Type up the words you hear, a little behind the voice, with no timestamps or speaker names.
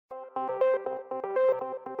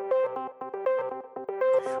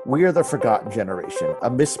We are the forgotten generation, a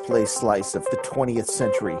misplaced slice of the 20th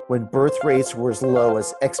century when birth rates were as low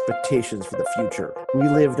as expectations for the future. We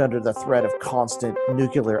lived under the threat of constant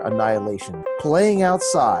nuclear annihilation, playing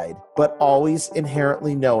outside, but always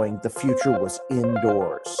inherently knowing the future was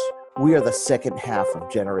indoors. We are the second half of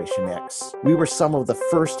Generation X. We were some of the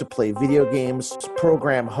first to play video games,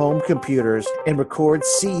 program home computers, and record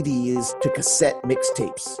CDs to cassette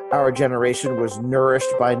mixtapes. Our generation was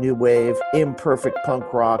nourished by new wave, imperfect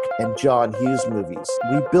punk rock, and John Hughes movies.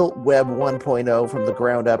 We built Web 1.0 from the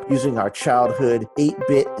ground up using our childhood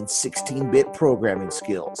 8-bit and 16-bit programming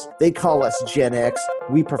skills. They call us Gen X.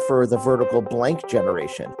 We prefer the vertical blank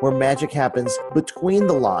generation, where magic happens between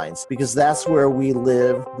the lines, because that's where we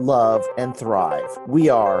live, love, and thrive. We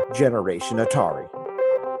are Generation Atari.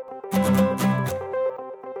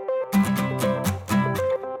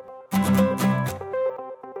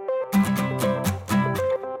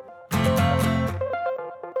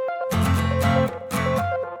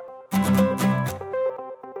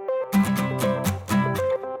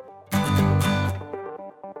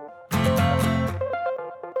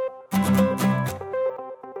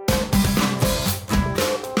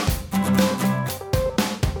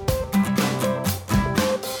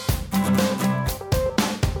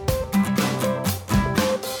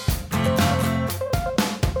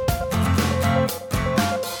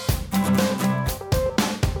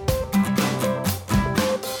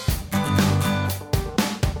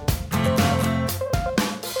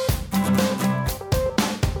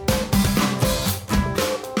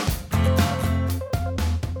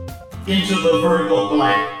 Into the vertical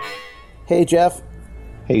blank. Hey, Jeff.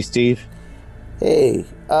 Hey, Steve. Hey,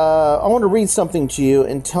 I want to read something to you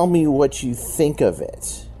and tell me what you think of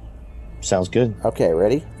it. Sounds good. Okay,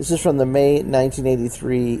 ready? This is from the May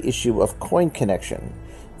 1983 issue of Coin Connection,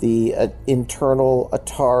 the internal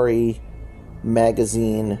Atari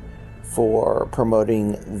magazine for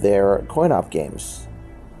promoting their coin-op games.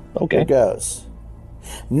 Okay. Here goes.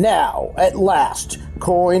 Now, at last,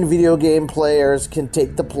 coin video game players can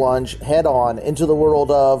take the plunge head-on into the world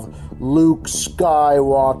of Luke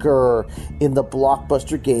Skywalker in the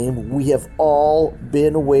blockbuster game we have all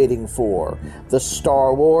been waiting for, the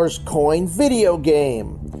Star Wars coin video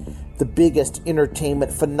game. The biggest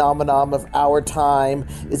entertainment phenomenon of our time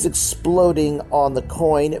is exploding on the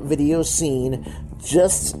coin video scene,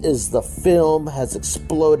 just as the film has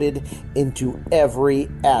exploded into every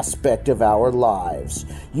aspect of our lives.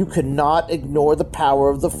 You cannot ignore the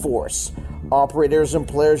power of the Force. Operators and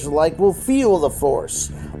players alike will feel the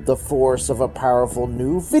force of a powerful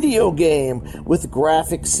new video game with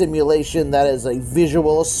graphic simulation that is a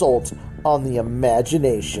visual assault on the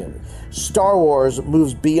imagination. Star Wars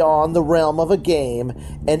moves beyond the realm of a game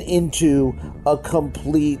and into a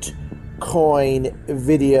complete coin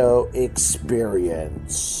video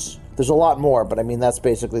experience. There's a lot more, but I mean, that's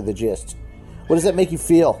basically the gist. What does that make you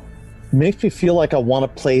feel? It makes me feel like I want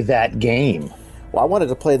to play that game. Well, I wanted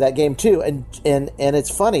to play that game too, and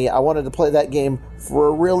it's funny, I wanted to play that game for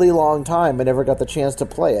a really long time. I never got the chance to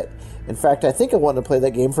play it. In fact, I think I wanted to play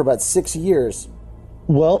that game for about 6 years.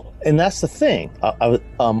 Well, and that's the thing.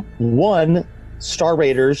 One, Star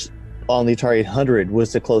Raiders on the Atari 800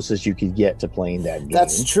 was the closest you could get to playing that game.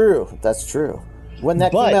 That's true. When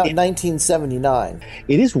that came out in 1979.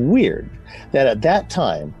 It is weird that at that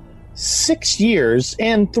time, 6 years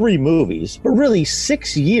and 3 movies, but really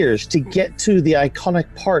 6 years to get to the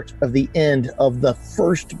iconic part of the end of the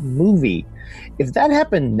first movie. If that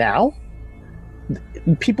happened now,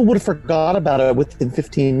 people would have forgot about it within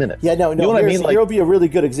 15 minutes. Yeah, no. You know what I mean? Here will be a really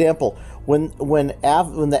good example. When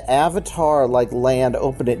the Avatar land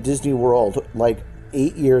opened at Disney World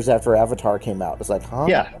 8 years after Avatar came out, it's like, huh?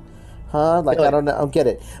 Yeah. Huh? I don't know. I don't get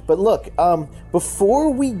it. But look,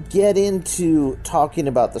 before we get into talking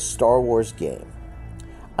about the Star Wars game,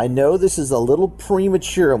 I know this is a little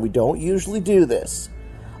premature and we don't usually do this.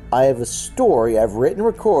 I have a story I've written and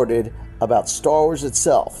recorded about Star Wars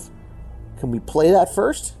itself. Can we play that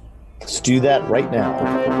first? Let's do that right now.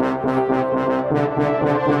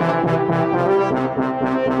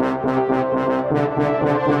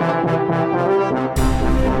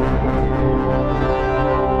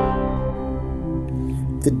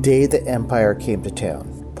 The Day the Empire Came to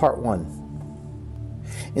Town, Part 1.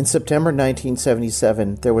 In September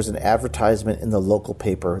 1977, there was an advertisement in the local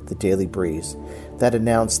paper, the Daily Breeze, that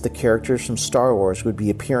announced the characters from Star Wars would be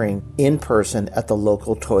appearing in person at the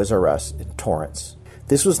local Toys R Us in Torrance.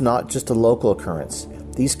 This was not just a local occurrence.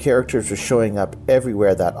 These characters were showing up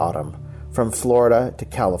everywhere that autumn, from Florida to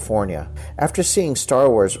California. After seeing Star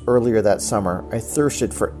Wars earlier that summer, I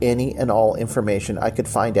thirsted for any and all information I could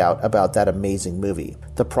find out about that amazing movie.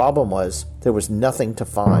 The problem was, there was nothing to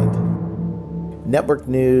find. Network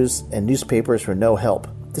news and newspapers were no help.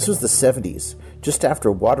 This was the 70s, just after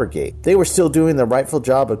Watergate. They were still doing the rightful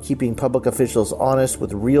job of keeping public officials honest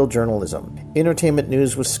with real journalism. Entertainment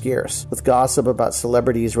news was scarce, with gossip about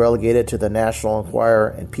celebrities relegated to the National Enquirer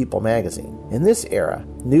and People magazine. In this era,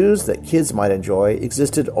 news that kids might enjoy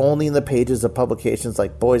existed only in the pages of publications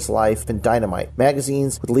like Boy's Life and Dynamite,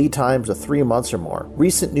 magazines with lead times of 3 months or more.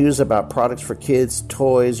 Recent news about products for kids,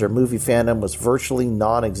 toys, or movie fandom was virtually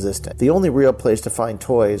non-existent. The only real place to find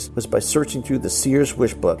toys was by searching through the Sears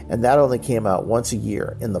Wish Book, and that only came out once a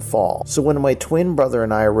year in the fall. So when my twin brother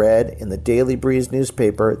and I read in the Daily Breeze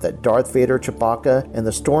newspaper that Darth Vader, Chewbacca, and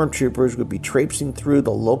the Stormtroopers would be traipsing through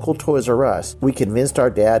the local Toys R Us, we convinced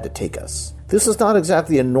our dad to take us. This was not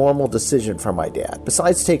exactly a normal decision for my dad.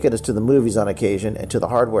 Besides taking us to the movies on occasion and to the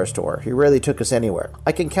hardware store, he rarely took us anywhere.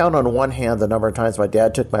 I can count on one hand the number of times my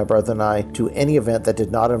dad took my brother and I to any event that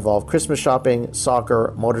did not involve Christmas shopping,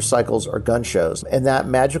 soccer, motorcycles, or gun shows, and that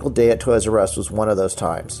magical day at Toys R Us was one of those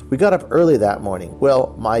times. We got up early that morning.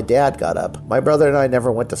 Well, my dad got up. My brother and I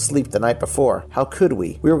never went to sleep the night before. How could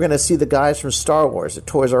we? We were going to see the guys from Star Wars at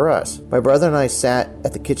Toys R Us. My brother and I sat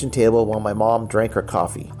at the kitchen table while my mom drank her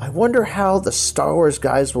coffee. I wonder how the Star Wars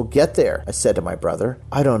guys will get there, I said to my brother.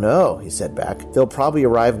 I don't know, he said back. They'll probably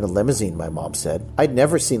arrive in a limousine, my mom said. I'd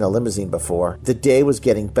never seen a limousine before. The day was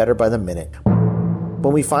getting better by the minute.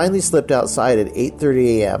 When we finally slipped outside at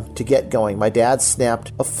 8:30 a.m. to get going, my dad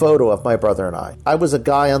snapped a photo of my brother and I. I was a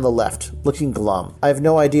guy on the left, looking glum. I have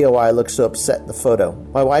no idea why I looked so upset in the photo.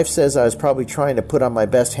 My wife says I was probably trying to put on my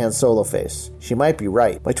best Han Solo face. She might be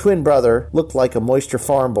right. My twin brother looked like a moisture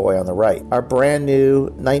farm boy on the right. Our brand new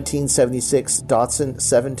 1976 Datsun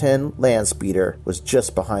 710 land speeder was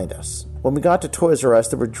just behind us. When we got to Toys R Us,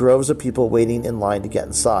 there were droves of people waiting in line to get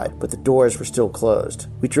inside, but the doors were still closed.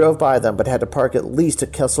 We drove by them, but had to park at least a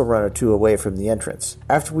Kessel Run or two away from the entrance.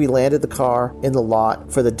 After we landed the car in the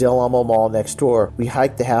lot for the Del Amo Mall next door, we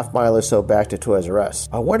hiked the half mile or so back to Toys R Us.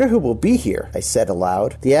 I wonder who will be here, I said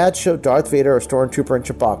aloud. The ad showed Darth Vader, a Stormtrooper, and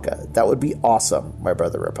Chewbacca. That would be awesome, my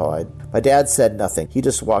brother replied. My dad said nothing. He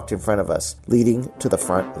just walked in front of us, leading to the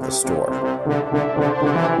front of the store.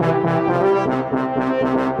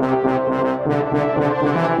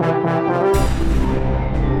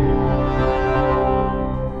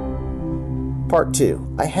 Part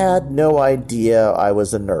 2. I had no idea I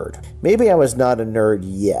was a nerd. Maybe I was not a nerd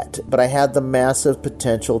yet, but I had the massive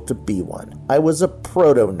potential to be one. I was a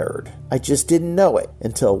proto-nerd. I just didn't know it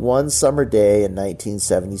until one summer day in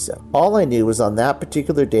 1977. All I knew was on that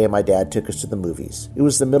particular day my dad took us to the movies. It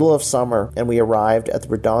was the middle of summer, and we arrived at the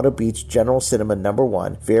Redondo Beach General Cinema No.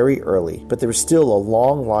 1 very early, but there was still a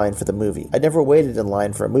long line for the movie. I'd never waited in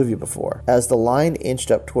line for a movie before. As the line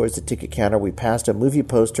inched up towards the ticket counter, we passed a movie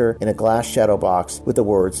poster in a glass shadow box with the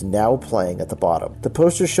words "Now Playing" at the bottom. The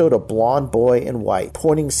poster showed a blonde boy in white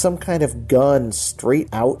pointing some kind of gun straight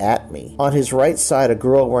out at me. On his right side, a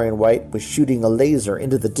girl wearing white was shooting a laser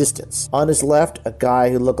into the distance. On his left, a guy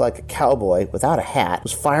who looked like a cowboy without a hat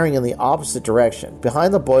was firing in the opposite direction.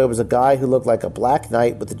 Behind the boy was a guy who looked like a black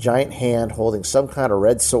knight with a giant hand holding some kind of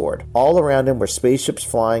red sword. All around him were spaceships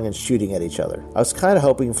flying and shooting at each other. I was kind of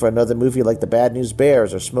hoping for another movie like The Bad News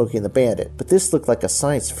Bears or Smokey and the Bandit, but this looked like a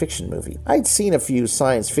science fiction movie. I'd seen a few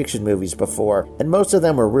science fiction movies before, and most of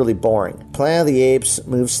them were really boring. Planet of the Apes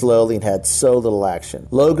moved slowly and had so little action.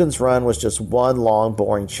 Logan's Run was just one long,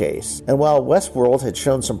 boring chase. And while Westworld had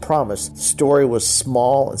shown some promise, the story was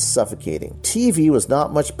small and suffocating. TV was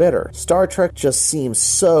not much better. Star Trek just seemed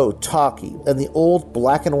so talky, and the old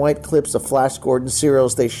black and white clips of Flash Gordon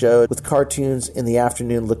serials they showed with cartoons in the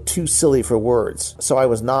afternoon looked too silly for words, so I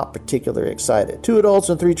was not particularly excited. 2 adults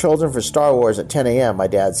and 3 children for Star Wars at 10 a.m., my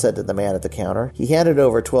dad said to the man at the counter. He handed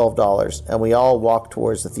over $12, and we all walked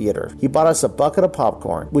towards the theater. He bought us a bucket of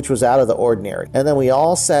popcorn, which was out of the ordinary, and then we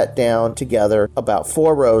all sat down together about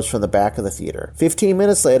 4 rows from the back of the theater. 15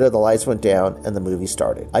 minutes later, the lights went down, and the movie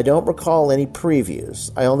started. I don't recall any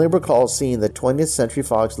previews. I only recall seeing the 20th Century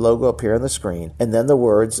Fox logo appear on the screen, and then the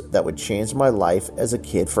words that would change my life as a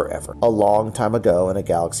kid forever. A long time ago in a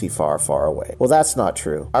galaxy far, far away. Well, that's not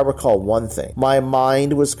true. I recall one thing. My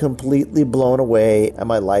mind was completely blown away, and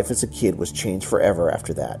my life as a kid was changed forever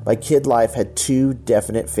after that. My kid life had 2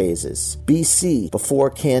 definite phases. BC, before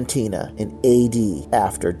Cantina, and AD,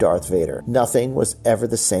 after Darth Vader. Nothing was ever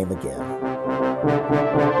the same again.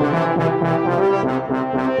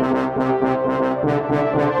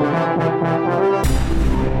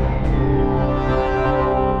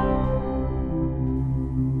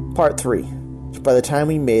 Part 3. By the time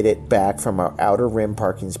we made it back from our outer rim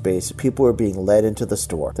parking space, people were being led into the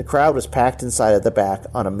store. The crowd was packed inside at the back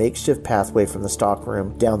on a makeshift pathway from the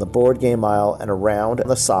stockroom, down the board game aisle, and around on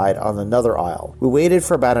the side on another aisle. We waited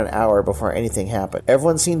for about an hour before anything happened.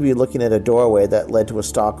 Everyone seemed to be looking at a doorway that led to a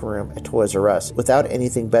stockroom at Toys R Us. Without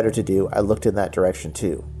anything better to do, I looked in that direction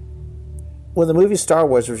too. When the movie Star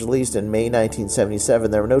Wars was released in May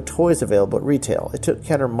 1977, there were no toys available at retail. It took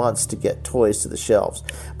Kenner months to get toys to the shelves,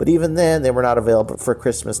 but even then they were not available for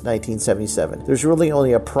Christmas 1977. There was really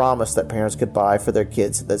only a promise that parents could buy for their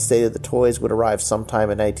kids that stated the toys would arrive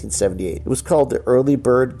sometime in 1978. It was called the Early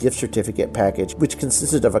Bird Gift Certificate Package, which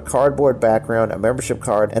consisted of a cardboard background, a membership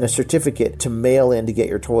card, and a certificate to mail in to get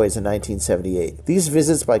your toys in 1978. These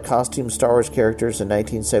visits by costumed Star Wars characters in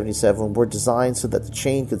 1977 were designed so that the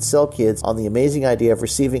chain could sell kids on the amazing idea of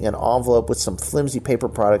receiving an envelope with some flimsy paper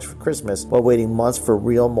products for Christmas while waiting months for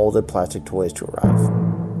real molded plastic toys to arrive.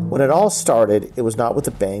 When it all started, it was not with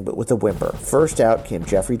a bang, but with a whimper. First out came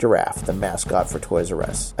Jeffrey Giraffe, the mascot for Toys R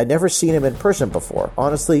Us. I'd never seen him in person before.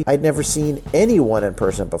 Honestly, I'd never seen anyone in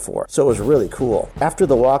person before, so it was really cool. After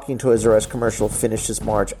the walking Toys R Us commercial finished its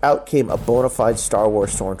march, out came a bona fide Star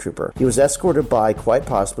Wars stormtrooper. He was escorted by, quite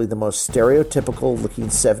possibly, the most stereotypical-looking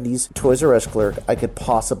 70s Toys R Us clerk I could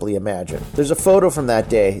possibly imagine. There's a photo from that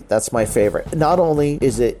day that's my favorite. Not only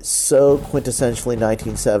is it so quintessentially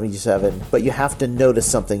 1977, but you have to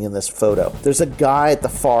notice something in this photo. There's a guy at the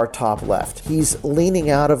far top left. He's leaning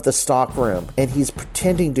out of the stock room and he's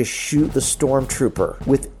pretending to shoot the stormtrooper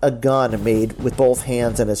with a gun made with both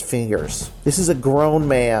hands and his fingers. This is a grown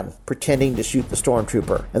man pretending to shoot the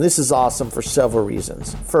stormtrooper, and this is awesome for several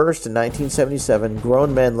reasons. First, in 1977,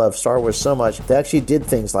 grown men loved Star Wars so much they actually did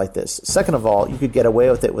things like this. Second of all, you could get away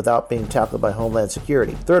with it without being tackled by Homeland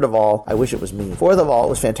Security. Third of all, I wish it was me. Fourth of all, it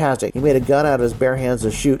was fantastic. He made a gun out of his bare hands to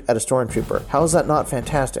shoot at a stormtrooper. How is that not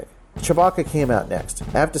fantastic? Chewbacca came out next.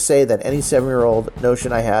 I have to say that any 7-year-old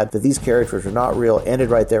notion I had that these characters were not real ended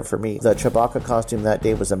right there for me. The Chewbacca costume that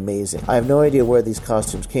day was amazing. I have no idea where these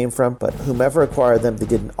costumes came from, but whomever acquired them, they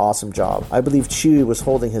did an awesome job. I believe Chewie was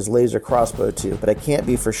holding his laser crossbow too, but I can't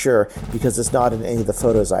be for sure because it's not in any of the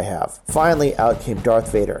photos I have. Finally, out came Darth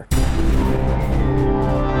Vader.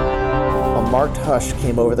 Marked hush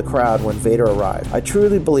came over the crowd when Vader arrived. I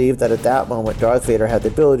truly believe that at that moment Darth Vader had the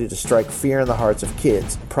ability to strike fear in the hearts of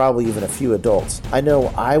kids, probably even a few adults. I know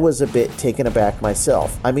I was a bit taken aback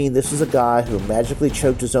myself. I mean, this is a guy who magically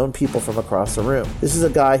choked his own people from across the room. This is a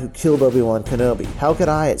guy who killed Obi-Wan Kenobi. How could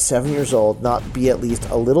I, at 7 years old, not be at least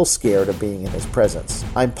a little scared of being in his presence?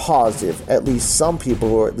 I'm positive at least some people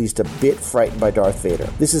were at least a bit frightened by Darth Vader.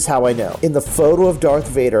 This is how I know. In the photo of Darth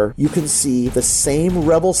Vader, you can see the same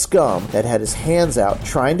rebel scum that had his hands out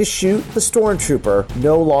trying to shoot the stormtrooper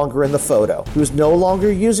no longer in the photo. He was no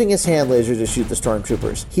longer using his hand laser to shoot the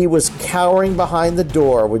stormtroopers. He was cowering behind the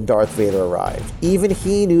door when Darth Vader arrived. Even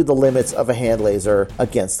he knew the limits of a hand laser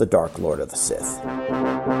against the Dark Lord of the Sith.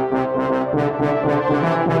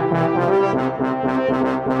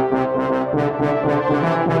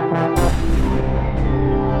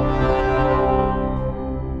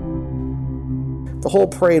 The whole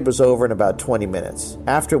parade was over in about 20 minutes,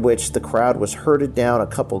 after which the crowd was herded down a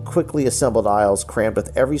couple quickly assembled aisles crammed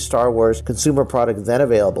with every Star Wars consumer product then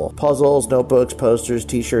available. Puzzles, notebooks, posters,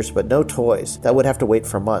 t-shirts, but no toys. That would have to wait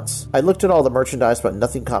for months. I looked at all the merchandise, but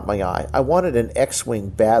nothing caught my eye. I wanted an X-Wing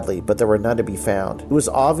badly, but there were none to be found. It was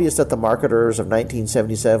obvious that the marketers of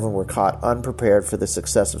 1977 were caught unprepared for the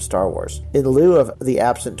success of Star Wars. In lieu of the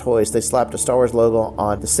absent toys, they slapped a Star Wars logo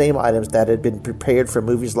on the same items that had been prepared for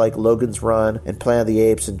movies like Logan's Run and Planet of the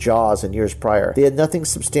Apes and Jaws in years prior. They had nothing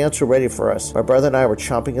substantial ready for us. My brother and I were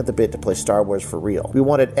chomping at the bit to play Star Wars for real. We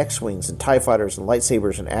wanted X-Wings and TIE Fighters and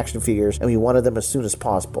lightsabers and action figures, and we wanted them as soon as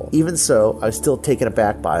possible. Even so, I was still taken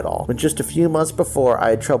aback by it all. When just a few months before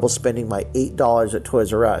I had trouble spending my $8 at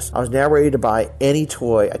Toys R Us, I was now ready to buy any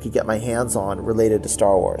toy I could get my hands on related to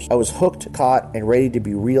Star Wars. I was hooked, caught, and ready to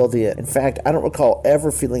be reeled in. In fact, I don't recall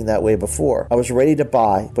ever feeling that way before. I was ready to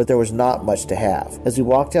buy, but there was not much to have. As we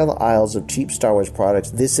walked down the aisles of cheap Star Wars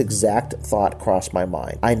products, this exact thought crossed my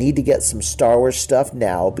mind. I need to get some Star Wars stuff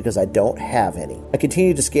now because I don't have any. I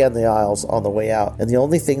continued to scan the aisles on the way out, and the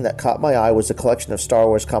only thing that caught my eye was a collection of Star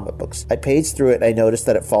Wars comic books. I paged through it and I noticed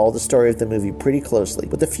that it followed the story of the movie pretty closely,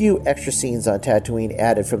 with a few extra scenes on Tatooine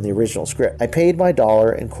added from the original script. I paid my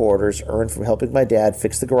 $1.25 earned from helping my dad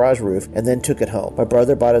fix the garage roof and then took it home. My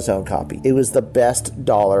brother bought his own copy. It was the best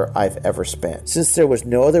dollar I've ever spent. Since there was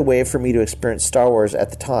no other way for me to experience Star Wars at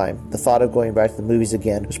the time, the thought of going back to the the movies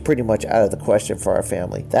again was pretty much out of the question for our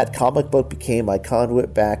family. That comic book became my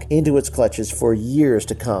conduit back into its clutches for years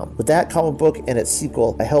to come. With that comic book and its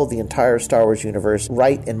sequel, I held the entire Star Wars universe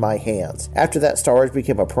right in my hands. After that, Star Wars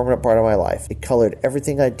became a permanent part of my life. It colored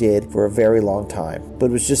everything I did for a very long time, but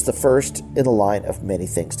it was just the first in the line of many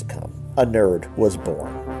things to come. A nerd was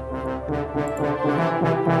born.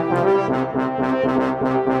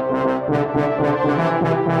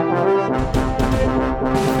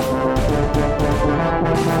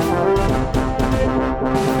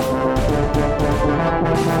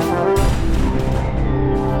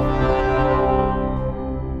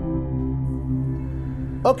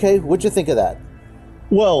 Okay, what'd you think of that?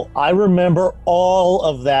 Well, I remember all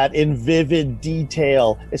of that in vivid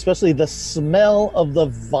detail, especially the smell of the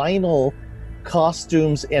vinyl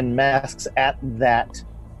costumes and masks at that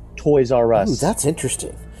Toys R Us. Ooh, that's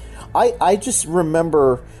interesting. I just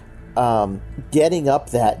remember getting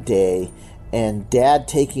up that day and Dad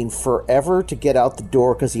taking forever to get out the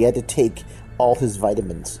door because he had to take all his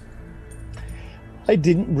vitamins. I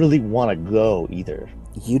didn't really want to go either.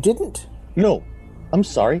 You didn't? No, I'm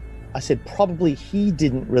sorry. I said probably he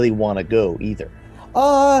didn't really want to go either.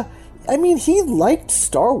 I mean, he liked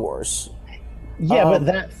Star Wars. Yeah, but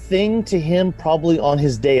that thing to him probably on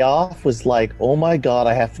his day off was like, oh my God,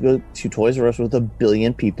 I have to go to Toys R Us with 1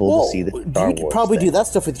 billion people to see the Star Wars. You could probably do that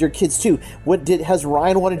stuff with your kids too. Has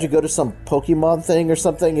Ryan wanted to go to some Pokemon thing or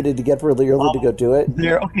something, and did you get up really early to go do it?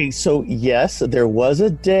 Okay, so yes, there was a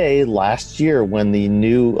day last year when the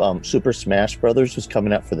new Super Smash Brothers was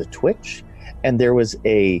coming out for the Twitch, and there was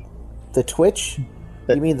the Twitch?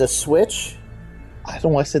 You mean the Switch? I don't know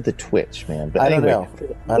why I said the Twitch, man. But I don't anyway,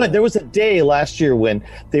 know. There was a day last year when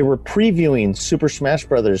they were previewing Super Smash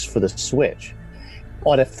Brothers for the Switch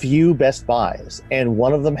on a few Best Buys, and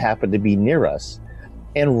one of them happened to be near us.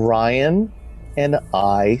 And Ryan and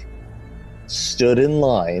I stood in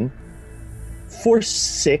line for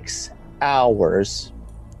 6 hours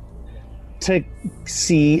to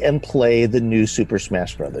see and play the new Super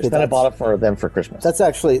Smash Brothers. Then I bought it for them for Christmas. That's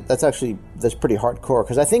pretty hardcore,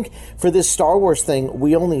 because I think for this Star Wars thing,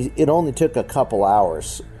 it only took a couple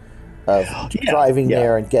hours of driving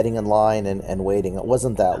there and getting in line and waiting. It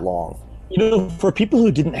wasn't that long. You know, for people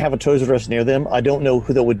who didn't have a Toys R Us near them, I don't know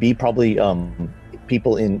who that would be. Probably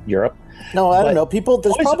people in Europe. No, I don't know.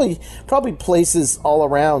 There's probably places all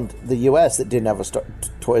around the U.S. that didn't have a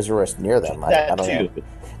Toys R Us near them. I don't know.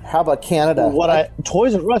 How about Canada?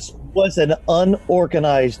 Toys R Us was an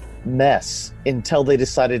unorganized mess until they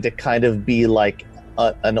decided to kind of be like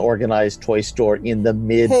an organized toy store in the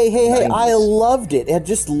mid. Hey! I loved it. It had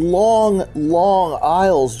just long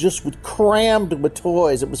aisles, just crammed with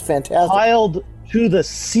toys. It was fantastic. Piled to the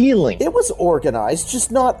ceiling. It was organized,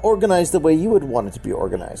 just not organized the way you would want it to be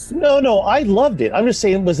organized. No, I loved it. I'm just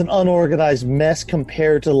saying it was an unorganized mess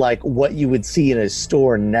compared to like what you would see in a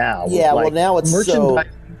store now. Yeah, well, now it's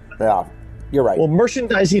Yeah, you're right. Well,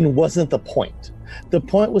 merchandising wasn't the point. The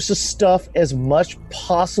point was to stuff as much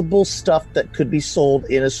possible stuff that could be sold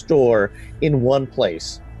in a store in one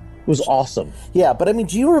place. It was awesome. Yeah, but I mean,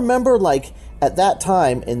 do you remember, like, at that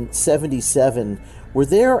time in 77, were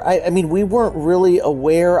there, I mean, we weren't really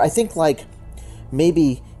aware, I think, like,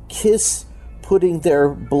 maybe Kiss putting their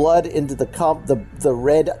blood into the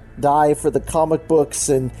red dye for the comic books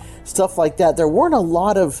and stuff like that. There weren't a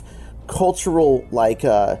lot of cultural, like,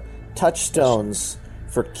 touchstones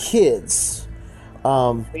for kids.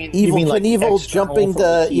 Evel Knievel jumping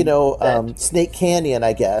the Snake Canyon,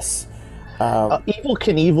 I guess. Evel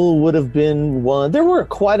Knievel would have been one. There were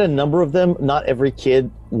quite a number of them. Not every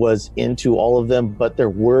kid was into all of them, but there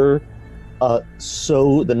were.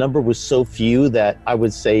 So the number was so few that I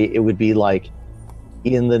would say it would be like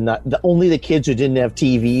only the kids who didn't have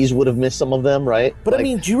TVs would have missed some of them, right? But I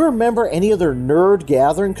mean, do you remember any other nerd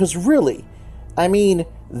gathering? Because really, I mean,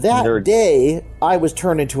 that day I was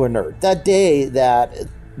turned into a nerd. That day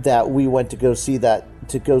that we went to go see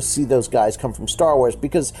those guys come from Star Wars,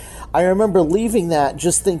 because I remember leaving that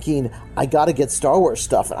just thinking, I got to get Star Wars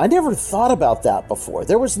stuff. I never thought about that before.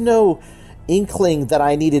 There was no inkling that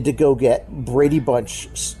I needed to go get Brady Bunch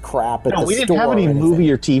crap at the store. We didn't have any movie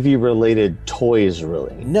or TV related toys,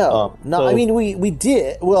 really. No. I mean, we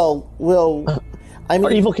did. Well, I mean,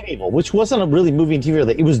 or Evel Knievel, which wasn't a really movie and TV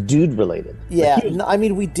related. It was dude related. Yeah, I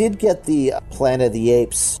mean, we did get the Planet of the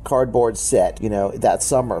Apes cardboard set, that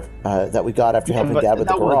summer that we got after helping Dad with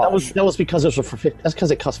the garage. That was because it was that's because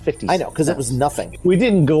it cost 50 cents. I know, because it was nothing. We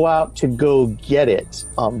didn't go out to go get it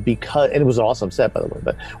because, and it was an awesome set, by the way,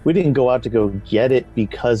 but we didn't go out to go get it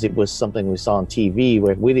because it was something we saw on TV.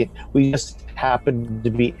 We just happened to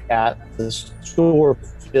be at the store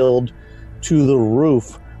filled to the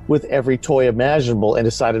roof with every toy imaginable and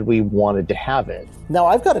decided we wanted to have it. Now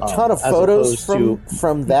I've got a ton of as photos opposed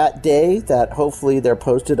from that day that hopefully they're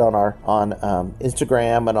posted on our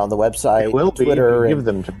Instagram and on the website, They will be. Twitter, Give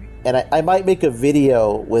them to me. and I might make a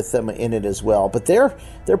video with them in it as well. But they're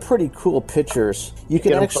pretty cool pictures. You can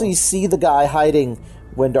Get 'em actually from- see the guy hiding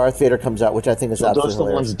when Darth Vader comes out, which I think is So absolutely those are the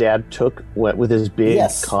hilarious. ones Dad took with his big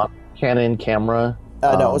Yes. Canon camera.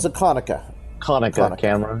 No, it was a Konica. Konica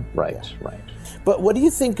camera. Right, right. But what do you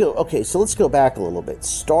think of, okay, so let's go back a little bit.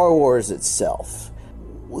 Star Wars itself.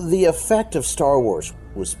 The effect of Star Wars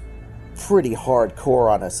was pretty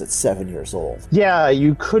hardcore on us at 7 years old. Yeah,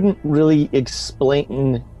 you couldn't really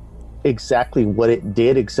explain exactly what it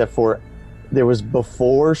did, except for there was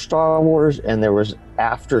before Star Wars and there was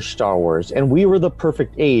after Star Wars. And we were the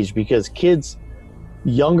perfect age because kids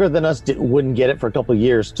younger than us wouldn't get it for a couple of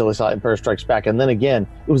years until they saw Empire Strikes Back. And then again,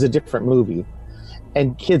 it was a different movie.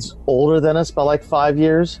 And kids older than us by like 5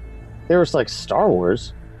 years, they were like, Star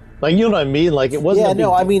Wars? Like, you know what I mean? Like, it wasn't. Yeah, a big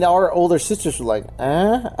no, I deal. mean, our older sisters were like,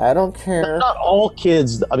 I don't care. Not all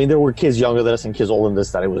kids. I mean, there were kids younger than us and kids older than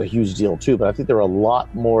us that it was a huge deal too. But I think there were a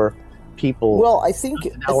lot more people. Well, I think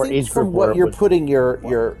our age from group where what it you're was- putting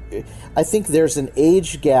your I think there's an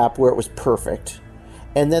age gap where it was perfect,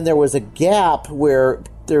 and then there was a gap where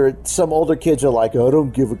some older kids are like, oh, I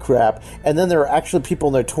don't give a crap, and then there are actually people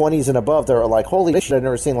in their 20s and above that are like, holy shit, I've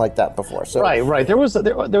never seen like that before. So right. There was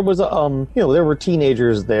there were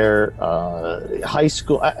teenagers there, high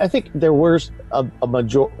school. I think there was not a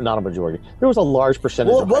majority. There was a large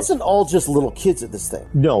percentage. Well, it of high wasn't all just little kids at this thing.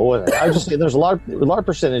 No, it wasn't. I was just saying there's a large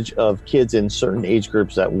percentage of kids in certain age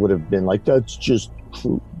groups that would have been like, that's just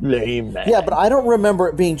lame, man. Yeah, but I don't remember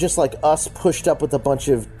it being just like us pushed up with a bunch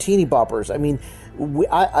of teeny boppers. I mean,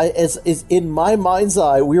 as in my mind's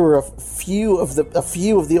eye, we were a few of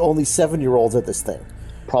the only 7-year-olds at this thing.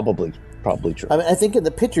 Probably true. I mean, I think in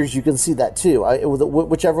the pictures you can see that too.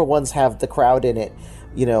 Whichever ones have the crowd in it,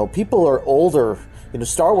 people are older.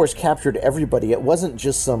 Star Wars captured everybody. It wasn't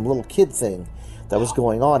just some little kid thing that was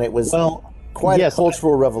going on. It was quite a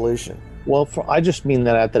cultural revolution. Well, I just mean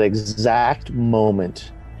that at that exact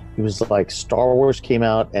moment, it was like Star Wars came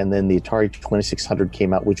out and then the Atari 2600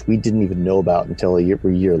 came out, which we didn't even know about until a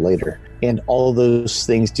year later. And all of those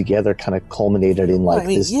things together kind of culminated in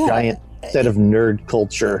this giant set of nerd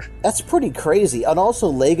culture. That's pretty crazy. And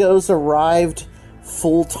also Legos arrived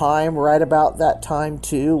full time right about that time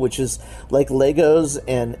too, which is like Legos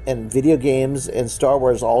and video games and Star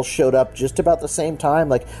Wars all showed up just about the same time.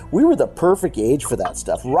 Like, we were the perfect age for that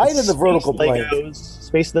stuff, right in the vertical plane.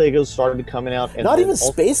 Space Legos started coming out. And not even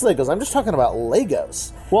space Legos. I'm just talking about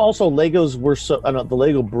Legos. Well, also Legos were the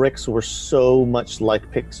Lego bricks were so much like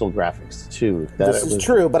pixel graphics too. This is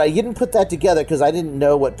true, but I didn't put that together because I didn't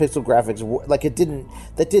know what pixel graphics were. Like, didn't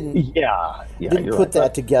put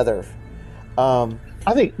that together.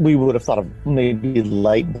 I think we would have thought of maybe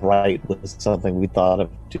Light Bright was something we thought of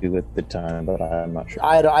too at the time, but I'm not sure.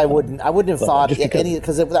 I wouldn't have thought any,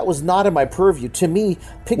 because that was not in my purview. To me,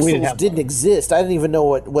 pixels didn't exist. I didn't even know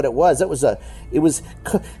what it was. The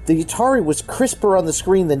Atari was crisper on the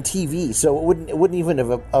screen than TV, so it wouldn't even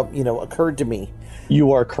have occurred to me.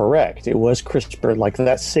 You are correct. It was crisper, like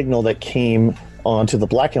that signal that came onto the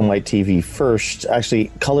black and white TV first.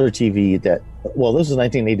 Actually, color TV. This was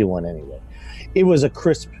 1981 anyway. It was a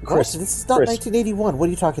crisp. This is not 1981. What are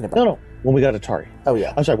you talking about? No. When we got Atari. Oh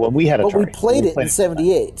yeah. I'm sorry. When we had Atari. But we played it in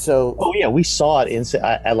 '78. So. Oh yeah, we saw it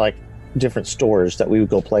at like different stores that we would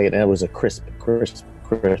go play it, and it was a crisp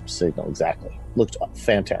signal. Exactly. Looked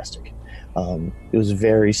fantastic. It was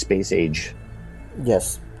very space age.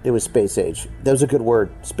 Yes, it was space age. That was a good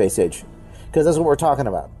word, space age, because that's what we're talking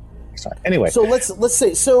about. Sorry. Anyway, so let's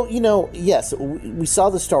say, yes, we saw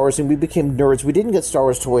the Star Wars and we became nerds. We didn't get Star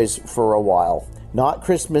Wars toys for a while. Not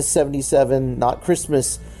Christmas '77, not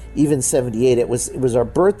Christmas even '78. It was our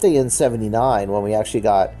birthday in '79 when we actually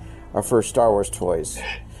got our first Star Wars toys.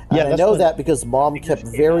 Yeah, and I know that because Mom kept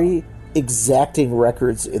very exacting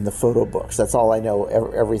records in the photo books. That's all I know.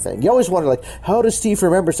 Everything. You always wonder, like, how does Steve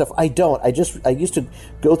remember stuff? I don't. I used to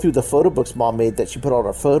go through the photo books Mom made that she put all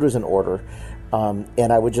our photos in order.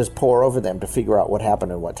 And I would just pore over them to figure out what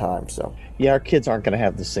happened and what time. So yeah, our kids aren't going to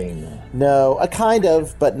have the same. No, kind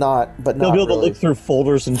of, but not. But they'll not be able really. to look through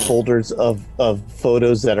folders and folders of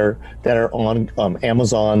photos that are on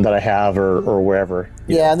Amazon that I have or wherever.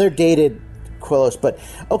 Yeah, and they're dated close. But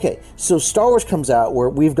okay, so Star Wars comes out where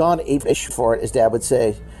we've gone ape-ish for it, as Dad would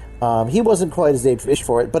say. He wasn't quite as ape-ish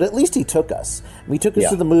for it, but at least he took us. He took us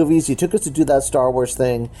to the movies. He took us to do that Star Wars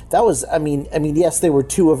thing. That was, I mean, yes, they were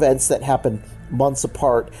two events that happened months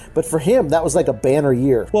apart, but for him, that was like a banner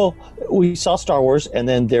year. Well, we saw Star Wars, and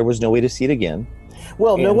then there was no way to see it again.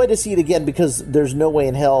 Well, no way to see it again because there's no way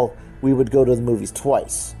in hell we would go to the movies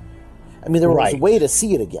twice. I mean, there was a way to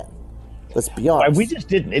see it again. Let's be honest. We just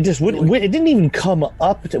didn't. It just wouldn't. It didn't even come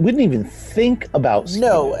up. We didn't even think about.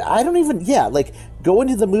 No, I don't even. Yeah, like going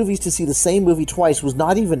to the movies to see the same movie twice was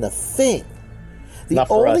not even a thing. The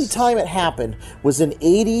only time it happened was in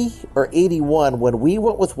 80 or 81 when we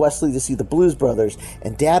went with Wesley to see the Blues Brothers,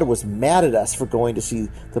 and Dad was mad at us for going to see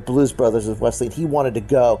the Blues Brothers with Wesley, and he wanted to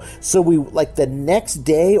go. So we, like the next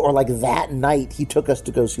day or like that night, he took us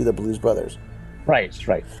to go see the Blues Brothers. Right.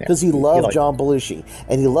 Because he loved John Belushi.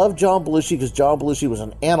 And he loved John Belushi because John Belushi was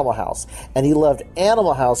on Animal House. And he loved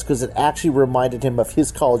Animal House because it actually reminded him of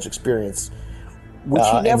his college experience, which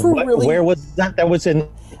he never really... Where was that? That was in...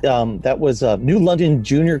 that was New London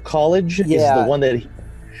Junior College. Yeah. Is the one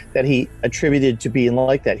that he attributed to being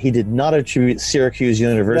like that. He did not attribute Syracuse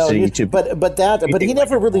University to... But he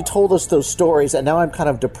never really told us those stories, and now I'm kind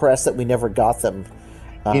of depressed that we never got them.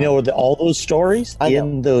 All those stories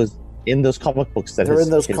in those comic books that they're in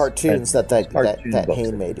those cartoons that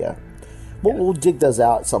Hayne made. Yeah, we'll dig those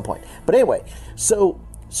out at some point. But anyway, so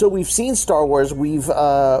we've seen Star Wars. We've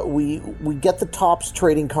we get the Topps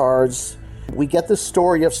trading cards. We get the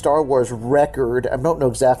story of Star Wars record. I don't know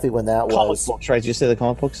exactly when that was. Comic books, right? Did you say the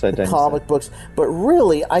comic books? Comic books, but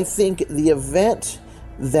really, I think the event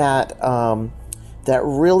that that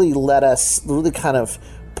really let us really kind of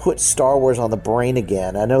put Star Wars on the brain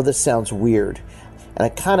again. I know this sounds weird. And I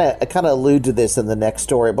kind of allude to this in the next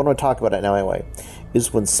story, but I'm going to talk about it now anyway,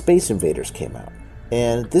 is when Space Invaders came out.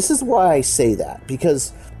 And this is why I say that,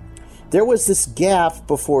 because there was this gap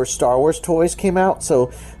before Star Wars toys came out. So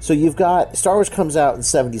you've got, Star Wars comes out in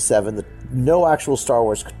 77, no actual Star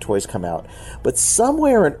Wars toys come out. But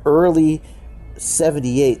somewhere in early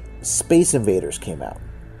 78, Space Invaders came out.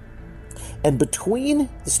 And between,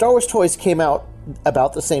 the Star Wars toys came out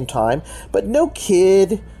about the same time, but no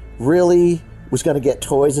kid really was going to get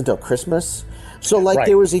toys until Christmas. So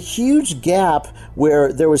there was a huge gap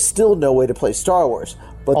where there was still no way to play Star Wars.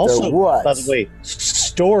 But also, there was. By the way,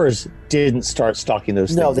 stores didn't start stocking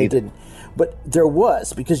those things. No, they either. didn't. But there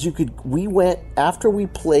was, because we went, after we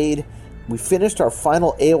finished our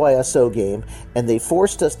final AYSO game, and they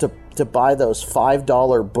forced us to buy those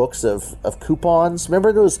 $5 books of coupons.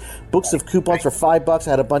 Remember those books of coupons for $5? I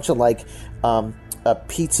had a bunch of a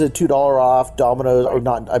pizza $2 off, Domino's, or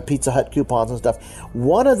not, a Pizza Hut coupons and stuff.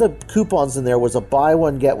 One of the coupons in there was a buy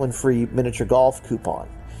one get one free miniature golf coupon.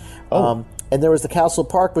 And there was the Castle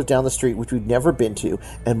Park was down the street, which we'd never been to,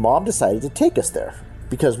 and Mom decided to take us there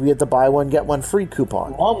because we had the buy one get one free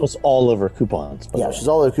coupon. Mom was all over coupons. Yeah, she's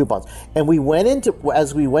all over coupons. And we went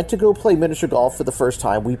to go play miniature golf for the first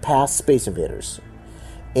time, we passed Space Invaders,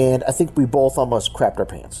 and I think we both almost crapped our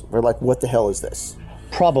pants. We're like, "What the hell is this?"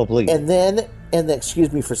 Probably. And then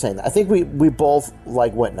excuse me for saying that. I think we both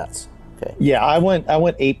went nuts. Okay. Yeah, I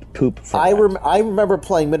went ape poop. I remember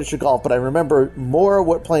playing miniature golf, but I remember more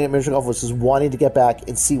what playing miniature golf was just wanting to get back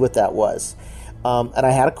and see what that was. And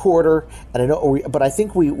I had a quarter, and but I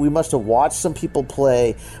think we must have watched some people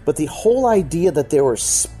play. But the whole idea that there were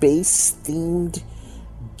space themed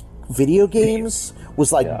video games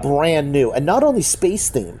was brand new, and not only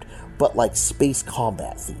space themed, but space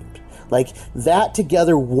combat themed. That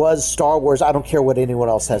together was Star Wars. I don't care what anyone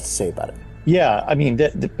else has to say about it. Yeah, I mean,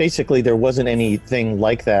 basically there wasn't anything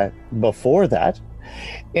like that before that.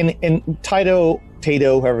 And Taito,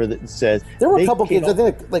 however that says. There were a couple games, I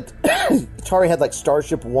think, Atari had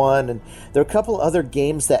Starship 1, and there were a couple other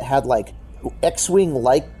games that had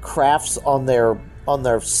X-Wing-like crafts on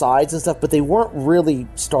their sides and stuff, but they weren't really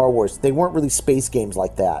Star Wars. They weren't really space games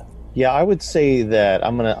like that. Yeah, I would say that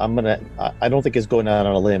I don't think it's going out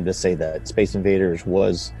on a limb to say that Space Invaders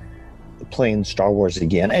was playing Star Wars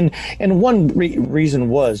again. And one reason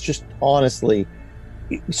was just honestly,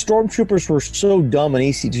 stormtroopers were so dumb and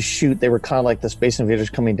easy to shoot. They were kind of like the Space Invaders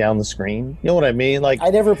coming down the screen. You know what I mean? I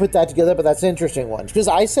never put that together, but that's an interesting one. Because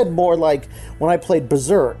I said more when I played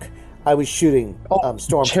Berserk, I was shooting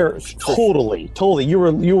stormtroopers. Totally.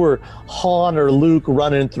 You were Han or Luke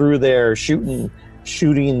running through there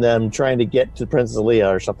shooting them, trying to get to Princess Leia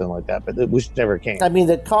or something like that, but which never came. I mean,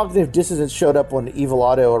 the cognitive dissonance showed up when Evil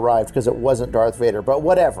Otto arrived because it wasn't Darth Vader, but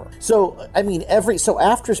whatever. So, I mean,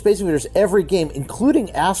 after Space Invaders, every game,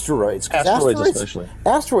 including Asteroids, especially.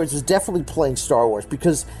 Asteroids is definitely playing Star Wars,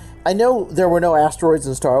 because I know there were no asteroids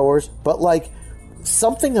in Star Wars, but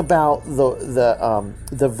something about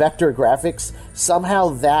the vector graphics, somehow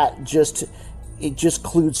that just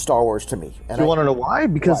clued Star Wars to me. And you want to know why?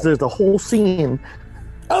 Because there's a whole scene.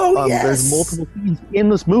 Oh, yes. There's multiple scenes in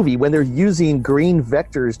this movie when they're using green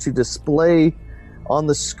vectors to display on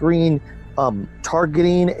the screen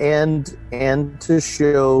targeting and to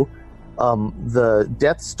show the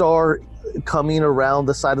Death Star coming around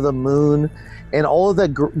the side of the moon, and all of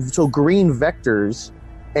that. So green vectors,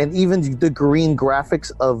 and even the green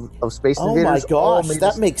graphics of Space Invaders. Oh my gosh,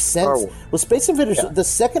 that makes sense. Well, Space Invaders, the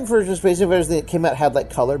second version of Space Invaders that came out had like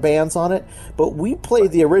color bands on it, but we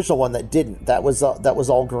played the original one that didn't. That was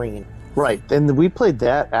all green. Right, and we played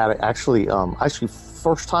that at actually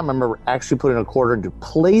first time I remember actually putting a quarter in to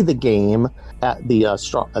play the game at the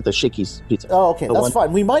Shakey's Pizza. Oh, okay, that's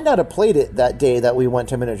fine. We might not have played it that day that we went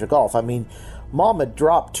to miniature golf. I mean, Mom had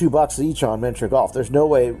dropped $2 each on miniature golf. There's no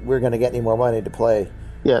way we're going to get any more money to play.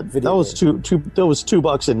 Yeah, that was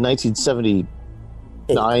 $2 in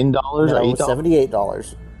 1979 dollars. No,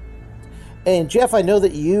 $78. And Jeff, I know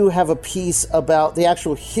that you have a piece about the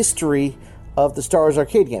actual history of the Star Wars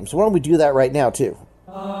arcade game. So why don't we do that right now too?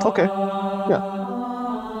 Okay. Yeah.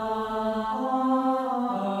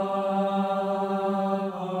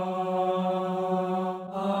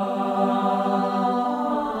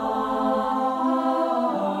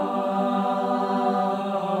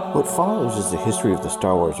 What follows is the history of the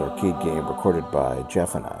Star Wars arcade game recorded by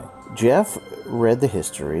Jeff and I. Jeff read the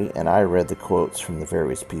history, and I read the quotes from the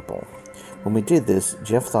various people. When we did this,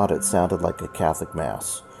 Jeff thought it sounded like a Catholic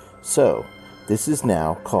Mass. So, this is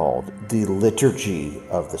now called the Liturgy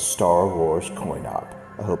of the Star Wars Coin-Op.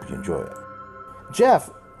 I hope you enjoy it.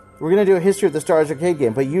 Jeff, we're going to do a history of the Star Wars arcade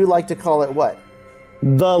game, but you like to call it what?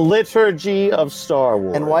 The Liturgy of Star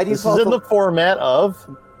Wars. And why do you this call is it in the format of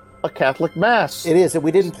a Catholic Mass. It is, and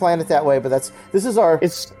we didn't plan it that way, but this is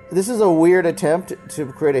a weird attempt to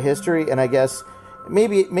create a history, and I guess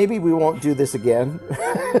maybe we won't do this again.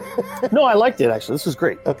 No, I liked it actually. This was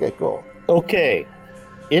great. Okay, cool. Okay,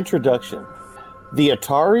 introduction. The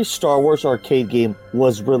Atari Star Wars arcade game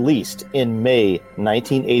was released in May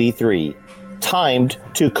 1983, timed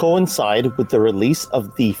to coincide with the release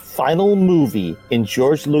of the final movie in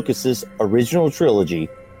George Lucas's original trilogy,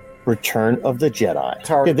 Return of the Jedi.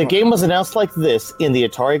 Okay, the game was announced like this in the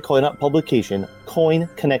Atari Coin-Op publication, Coin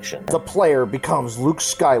Connection. The player becomes Luke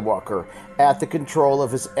Skywalker at the control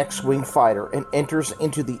of his X-Wing fighter and enters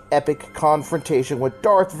into the epic confrontation with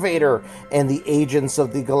Darth Vader and the agents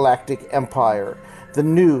of the Galactic Empire. The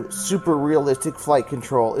new, super realistic flight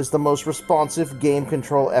control is the most responsive game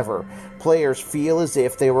control ever. Players feel as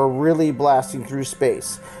if they were really blasting through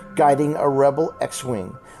space, guiding a Rebel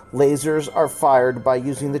X-Wing. Lasers are fired by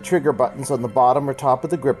using the trigger buttons on the bottom or top of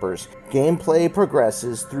the grippers. Gameplay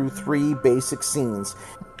progresses through 3 basic scenes,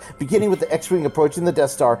 beginning with the X-Wing approaching the Death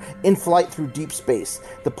Star in flight through deep space.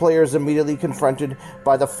 The player is immediately confronted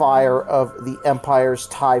by the fire of the Empire's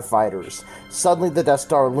TIE fighters. Suddenly, the Death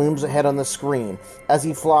Star looms ahead on the screen. As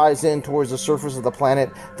he flies in towards the surface of the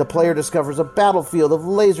planet, the player discovers a battlefield of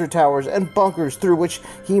laser towers and bunkers through which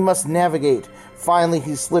he must navigate. Finally,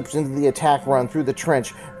 he slips into the attack run through the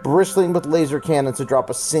trench, bristling with laser cannons to drop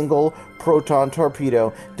a single proton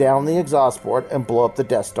torpedo down the exhaust port and blow up the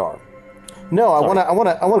Death Star. No, I want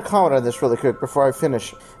to comment on this really quick before I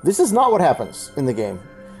finish. This is not what happens in the game.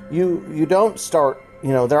 You don't start.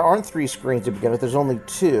 There aren't 3 screens to begin with. There's only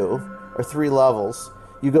 2 or 3 levels.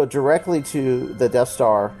 You go directly to the Death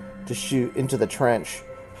Star to shoot into the trench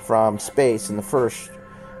from space in the first.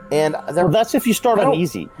 And that's if you start on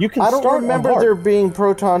easy. You can. I don't remember there being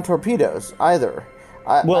proton torpedoes either.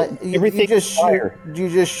 Everything. You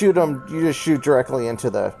just shoot them. You just shoot directly into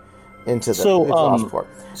the exhaust port.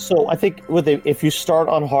 So I think if you start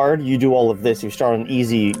on hard, you do all of this. If you start on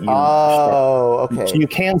easy, okay. So you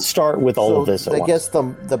can start with all of this at once. I guess the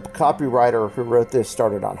copywriter who wrote this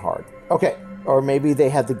started on hard. Okay. Or maybe they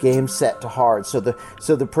had the game set to hard. So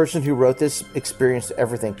the person who wrote this experienced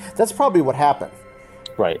everything. That's probably what happened.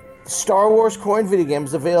 Right. Star Wars coin video game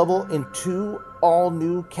is available in 2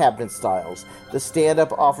 all-new cabinet styles. The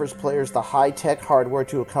stand-up offers players the high-tech hardware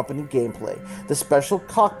to accompany gameplay. The special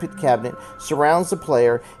cockpit cabinet surrounds the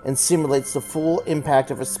player and simulates the full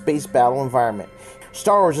impact of a space battle environment.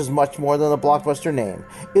 Star Wars is much more than a blockbuster name.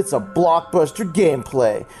 It's a blockbuster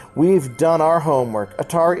gameplay. We've done our homework.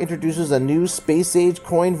 Atari introduces a new space-age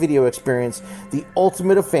coin video experience, the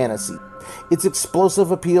ultimate of fantasy. Its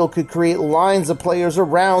explosive appeal could create lines of players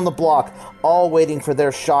around the block, all waiting for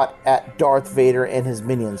their shot at Darth Vader and his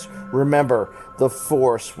minions. Remember, the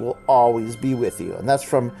Force will always be with you. And that's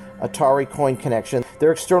from Atari Coin Connection.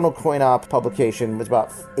 Their external coin-op publication was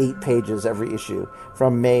about 8 pages every issue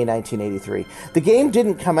from May 1983. The game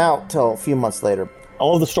didn't come out till a few months later.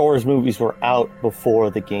 all the Star Wars movies were out before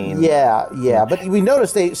the game. Yeah. But we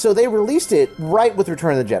noticed they released it right with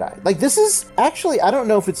Return of the Jedi. Like, this is actually, I don't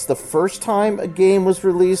know if it's the first time a game was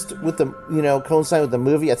released with the, coinciding with the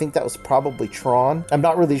movie. I think that was probably Tron. I'm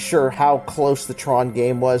not really sure how close the Tron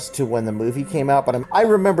game was to when the movie came out, but I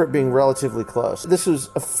remember it being relatively close. This was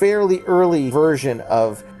a fairly early version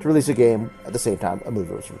to release a game at the same time a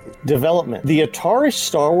movie was released. Development. The Atari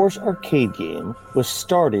Star Wars arcade game was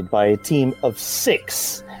started by a team of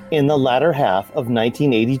 6 in the latter half of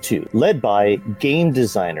 1982, led by game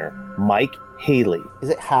designer Mike Haley. Is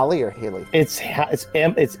it Halley or Haley? It's Halley, so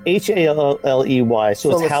it's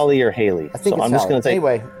Halley or Haley. I think so it's I'm just going to say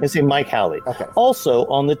anyway. Let's say Mike Halley. Okay. Also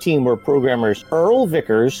on the team were programmers Earl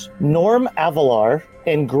Vickers, Norm Avalar,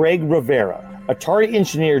 and Greg Rivera. Atari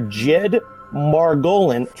engineer Jed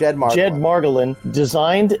Margolin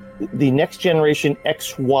designed the next generation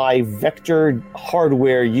XY vector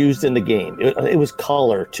hardware used in the game. It was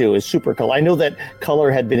color too, it's super color. I know that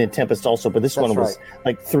color had been in Tempest also, but this one was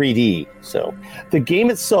like 3D. So the game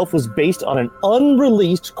itself was based on an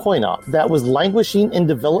unreleased coin-op that was languishing in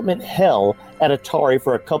development hell at Atari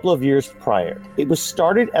for a couple of years prior. It was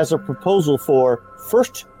started as a proposal for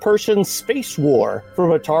first-person space war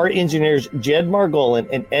from Atari engineers Jed Margolin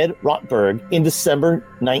and Ed Rotberg in December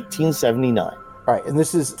 1979. All right, and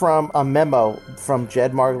this is from a memo from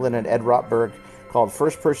Jed Margolin and Ed Rotberg called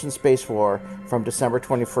First Person Space War from December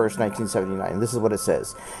 21st, 1979. This is what it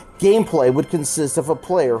says. Gameplay would consist of a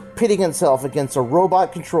player pitting himself against a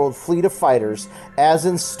robot-controlled fleet of fighters, as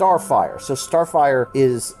in Starfire. So Starfire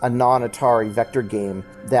is a non-Atari vector game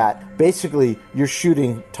that basically you're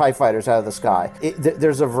shooting TIE fighters out of the sky.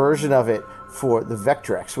 There's a version of it for the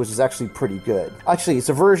Vectrex, which is actually pretty good. Actually, it's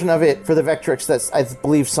a version of it for the Vectrex that I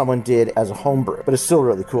believe someone did as a homebrew, but it's still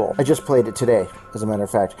really cool. I just played it today, as a matter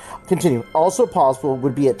of fact. Continue. Also possible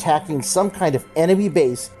would be attacking some kind of enemy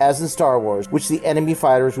base, as in Star Wars, which the enemy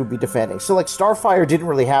fighters would be defending. So like Starfire didn't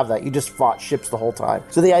really have that. You just fought ships the whole time.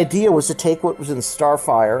 So the idea was to take what was in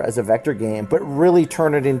Starfire as a vector game, but really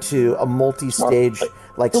turn it into a multi-stage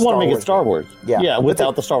like Star Wars. Want to make it Star Wars. Yeah,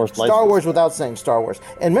 without the Star Wars license. Star Wars without saying Star Wars.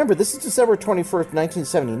 And remember, this is December 21st,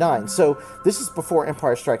 1979. So this is before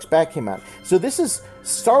Empire Strikes Back came out. So this is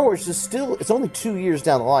Star Wars is still, it's only 2 years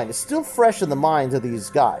down the line. It's still fresh in the minds of these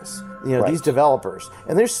guys, these developers.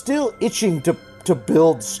 And they're still itching to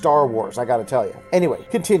build Star Wars, I gotta tell you. Anyway,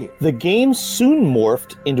 continue. The game soon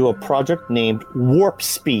morphed into a project named Warp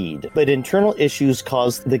Speed, but internal issues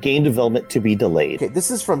caused the game development to be delayed. Okay, this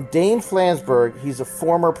is from Dane Flansburgh. He's a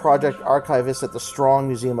former project archivist at the Strong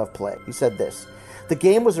Museum of Play. He said this. The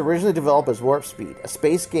game was originally developed as Warp Speed, a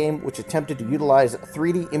space game which attempted to utilize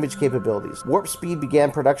 3D image capabilities. Warp Speed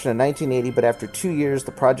began production in 1980, but after 2 years,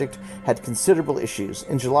 the project had considerable issues.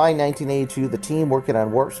 In July 1982, the team working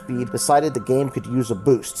on Warp Speed decided the game could use a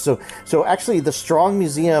boost. So actually, the Strong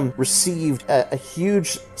Museum received a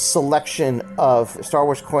huge selection of Star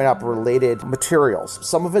Wars coin-op related materials.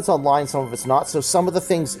 Some of it's online, some of it's not. So some of the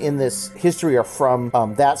things in this history are from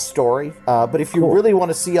that story. But if you really want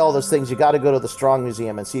to see all those things, you got to go to the Strong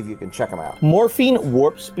Museum and see if you can check them out. Morphing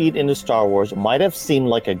Warp Speed into Star Wars might have seemed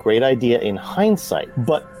like a great idea in hindsight,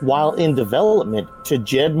 but while in development, to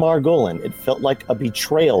Jed Margolin, it felt like a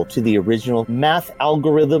betrayal to the original math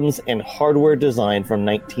algorithms and hardware design from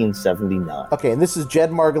 1979. Okay, and this is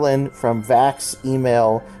Jed Margolin from Vax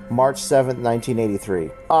email March 7th,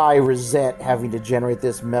 1983. I resent having to generate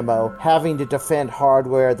this memo, having to defend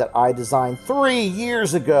hardware that I designed 3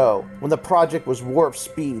 years ago when the project was Warp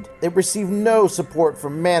Speed. It received no support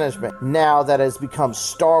from management. Now that it has become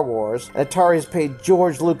Star Wars, and Atari has paid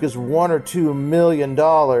George Lucas $1 or $2 million,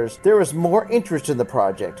 there is more interest in the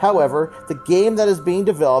project. However, the game that is being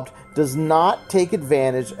developed does not take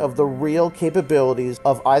advantage of the real capabilities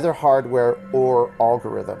of either hardware or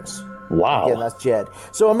algorithms. Wow. Again, that's Jed.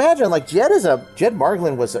 So imagine, like, Jed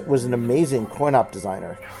Margolin was an amazing coin-op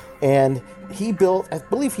designer. And he built, I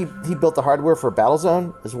believe he built the hardware for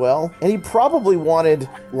Battlezone as well. And he probably wanted,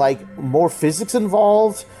 like, more physics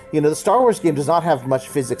involved. The Star Wars game does not have much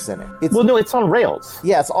physics in it. It's on rails.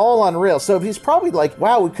 Yeah, it's all on rails. So he's probably like,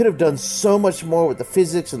 wow, we could have done so much more with the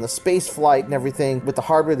physics and the space flight and everything with the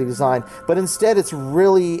hardware they designed. But instead, it's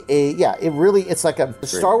really it's like the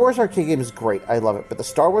Star Wars arcade game is great. I love it. But the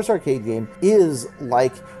Star Wars arcade game is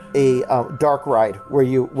like a dark ride where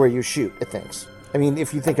you shoot at things. I mean,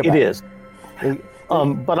 if you think about it. It is.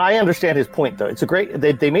 But I understand his point, though. It's a great.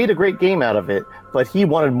 They made a great game out of it, but he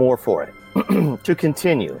wanted more for it. To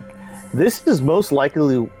continue, this is most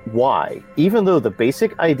likely why, even though the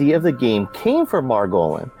basic idea of the game came from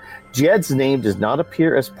Margolin, Jed's name does not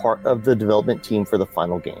appear as part of the development team for the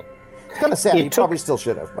final game. Kind of sad. He probably still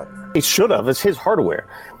should have, but it should have. It's his hardware.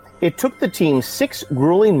 It took the team 6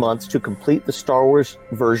 grueling months to complete the Star Wars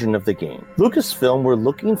version of the game. Lucasfilm were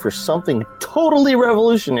looking for something totally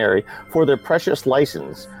revolutionary for their precious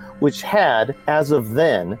license, which had, as of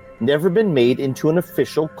then, never been made into an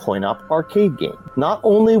official coin-op arcade game. Not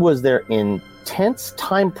only was there intense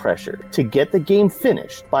time pressure to get the game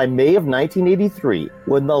finished, by May of 1983,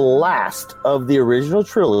 when the last of the original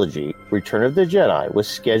trilogy, Return of the Jedi, was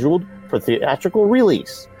scheduled for theatrical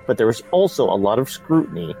release, but there was also a lot of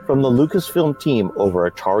scrutiny from the Lucasfilm team over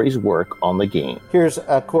Atari's work on the game. Here's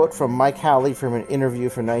a quote from Mike Howley from an interview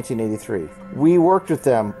from 1983. We worked with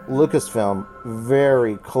them, Lucasfilm,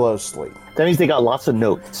 very closely. That means they got lots of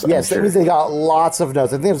notes. Yes, that means they got lots of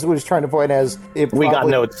notes. I think that's what he's trying to point as. We got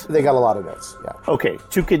notes. They got a lot of notes, yeah. Okay,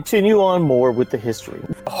 to continue on more with the history.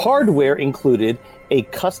 Hardware included a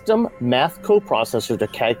custom math coprocessor to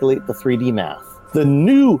calculate the 3D math. The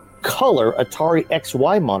new color Atari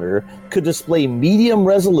XY monitor could display medium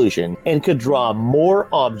resolution and could draw more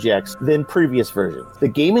objects than previous versions. The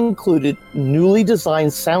game included newly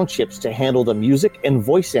designed sound chips to handle the music and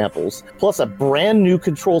voice samples, plus a brand new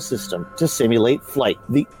control system to simulate flight.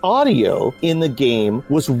 The audio in the game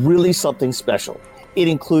was really something special. It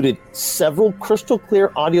included several crystal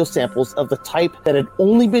clear audio samples of the type that had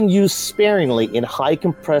only been used sparingly in high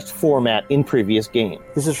compressed format in previous games.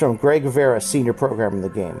 This is from Greg Vera, senior programmer in the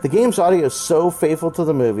game. The game's audio is so faithful to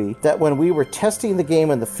the movie that when we were testing the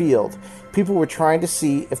game in the field, people were trying to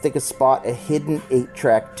see if they could spot a hidden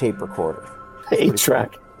 8-track tape recorder.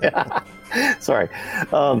 8-track. Sorry.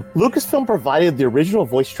 Lucasfilm provided the original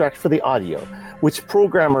voice tracks for the audio, which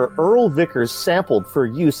programmer Earl Vickers sampled for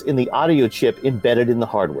use in the audio chip embedded in the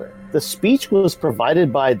hardware. The speech was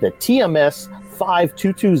provided by the TMS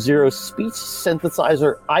 5220 speech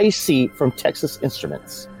synthesizer IC from Texas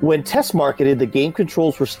Instruments. When test marketed, the game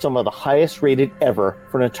controls were some of the highest rated ever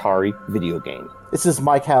for an Atari video game. This is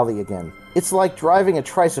Mike Howley again. It's like driving a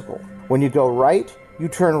tricycle. When you go right, you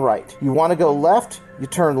turn right. You want to go left, you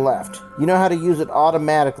turn left. You know how to use it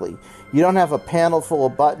automatically. You don't have a panel full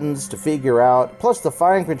of buttons to figure out. Plus, the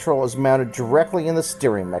firing control is mounted directly in the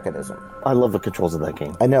steering mechanism. I love the controls of that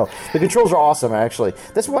game. I know. The controls are awesome, actually.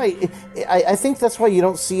 That's why, I think that's why you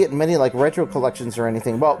don't see it in many, like, retro collections or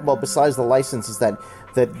anything. Well, besides the license, is that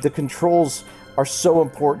the controls are so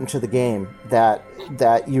important to the game that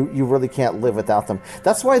you really can't live without them.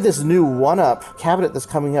 That's why this new 1-up cabinet that's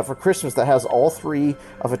coming up for Christmas that has all 3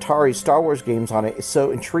 of Atari's Star Wars games on it is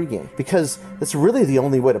so intriguing, because it's really the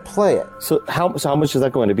only way to play it. So how much is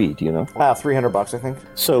that going to be? Do you know? $300, I think.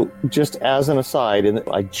 So just as an aside, and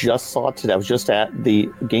I just saw it today, I was just at the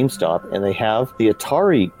GameStop, and they have the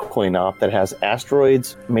Atari coin-op that has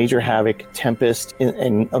Asteroids, Major Havoc, Tempest,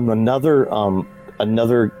 and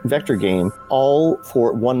another vector game, all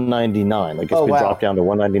for $199. Like, it's been dropped down to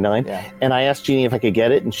 $199. Yeah. And I asked Jeannie if I could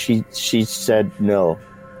get it, and she said no.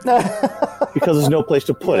 Because there's no place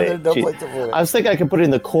to put it. I was thinking I could put it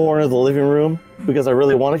in the corner of the living room because I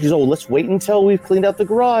really want it. She said, let's wait until we've cleaned out the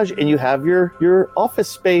garage and you have your office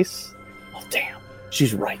space. Oh, damn.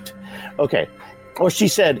 She's right. Okay. Or she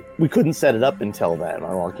said we couldn't set it up until then.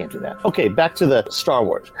 Oh, I can't do that. Okay, back to the Star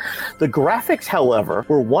Wars. The graphics, however,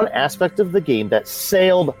 were one aspect of the game that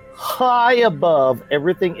sailed high above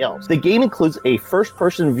everything else. The game includes a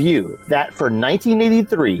first-person view that, for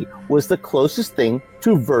 1983, was the closest thing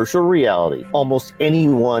to virtual reality almost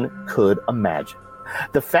anyone could imagine.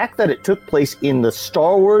 The fact that it took place in the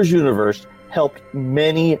Star Wars universe helped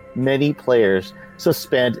many, many players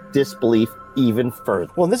suspend disbelief even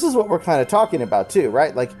further. Well, this is what we're kind of talking about too,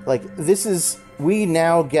 right? Like this is, we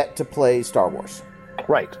now get to play Star Wars.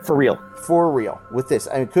 Right, for real. For real, with this.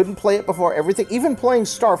 I mean, couldn't play it before. Everything, even playing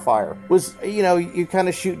Starfire was, you're kind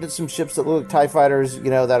of shooting at some ships that look like TIE fighters,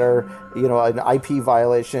 that are, an IP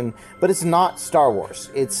violation. But it's not Star Wars.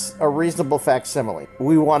 It's a reasonable facsimile.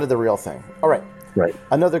 We wanted the real thing. All right. Right.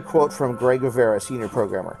 Another quote from Greg Rivera, senior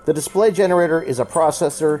programmer. The display generator is a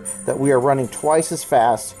processor that we are running twice as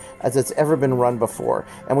fast as it's ever been run before.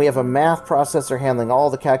 And we have a math processor handling all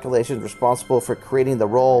the calculations responsible for creating the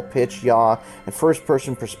roll, pitch, yaw, and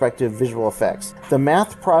first-person perspective visual effects. The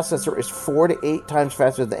math processor is 4 to 8 times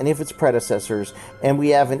faster than any of its predecessors, and we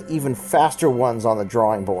have an even faster ones on the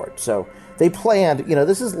drawing board. So they planned,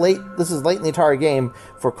 this is late in the Atari game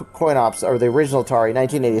for coin-ops, or the original Atari,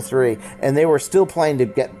 1983, and they were still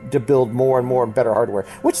planning to build more and more and better hardware,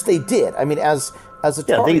 which they did. I mean, as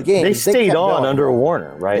Atari games, they stayed on under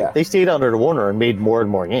Warner, right? Yeah. They stayed under Warner and made more and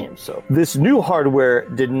more games. So this new hardware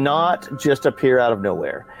did not just appear out of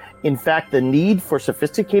nowhere. In fact, the need for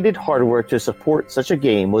sophisticated hardware to support such a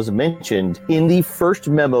game was mentioned in the first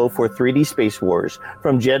memo for 3D Space Wars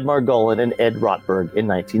from Jed Margolin and Ed Rotberg in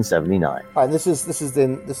 1979. All right, this is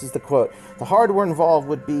the quote. The hardware involved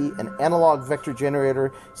would be an analog vector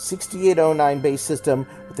generator, 6809 base system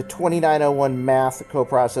with a 2901 math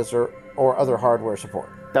coprocessor or other hardware support.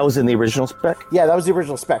 That was in the original spec? Yeah, that was the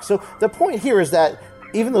original spec. So the point here is that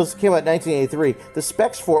even though this came out in 1983, the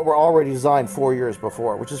specs for it were already designed 4 years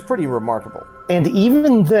before, which is pretty remarkable. And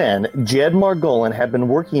even then, Jed Margolin had been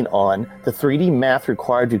working on the 3D math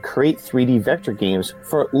required to create 3D vector games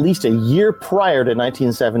for at least a year prior to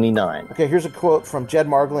 1979. Okay, here's a quote from Jed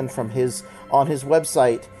Margolin on his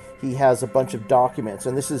website. He has a bunch of documents,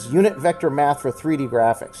 and this is unit vector math for 3D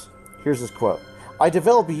graphics. Here's his quote. I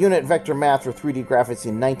developed a unit vector math for 3D graphics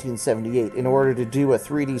in 1978 in order to do a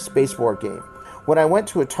 3D spaceboard game. When I went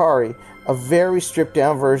to Atari, a very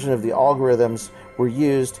stripped-down version of the algorithms were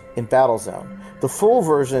used in Battlezone. The full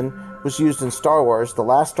version was used in Star Wars, The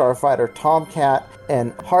Last Starfighter, Tomcat,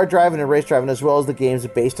 and Hard Driving and Race Driving, as well as the games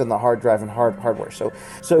based on the Hard Driving hardware. So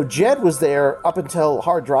Jed was there up until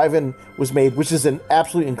Hard Driving was made, which is an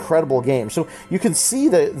absolutely incredible game. So you can see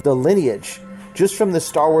the lineage just from the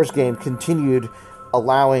Star Wars game continued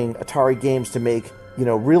allowing Atari games to make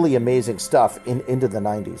really amazing stuff into the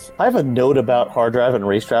 90s. I have a note about Hard Drive and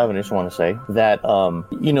Race Drive, and I just want to say that,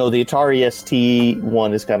 the Atari ST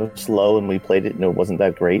one is kind of slow, and we played it, and it wasn't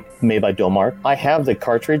that great, made by Domar. I have the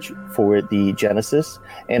cartridge for the Genesis,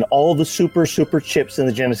 and all the super chips in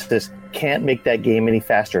the Genesis can't make that game any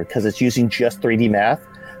faster because it's using just 3D math.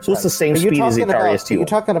 So it's the same speed as the Atari ST. Are you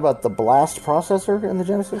talking about the BLAST processor in the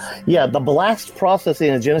Genesis? Yeah, the BLAST processing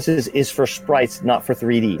in the Genesis is for sprites, not for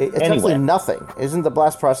 3D. It's actually nothing. Isn't the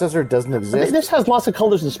BLAST processor doesn't exist? I mean, this has lots of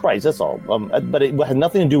colors and sprites, that's all. But it had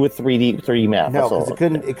nothing to do with 3D math. No, because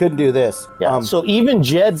it couldn't do this. Yeah. So even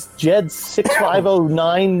Jed's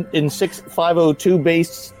 6509 and 6502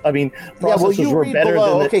 base, processors were better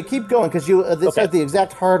than Okay, keep going, because this says the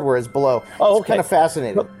exact hardware is below. Oh, it's kind of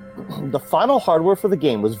fascinating. The final hardware for the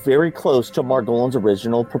game was very close to Margolin's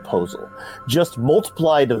original proposal, just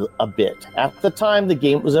multiplied a bit. At the time the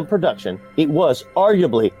game was in production, it was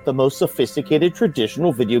arguably the most sophisticated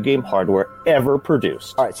traditional video game hardware ever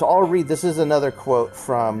produced. All right, so I'll read. This is another quote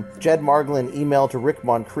from Jed Margolin, email to Rick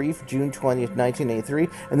Moncrief, June 20th, 1983,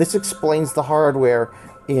 and this explains the hardware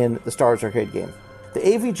in the Star Wars arcade game. The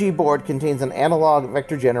AVG board contains an analog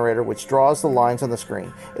vector generator which draws the lines on the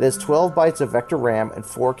screen. It has 12 bytes of vector RAM and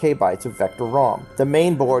 4 bytes of vector ROM. The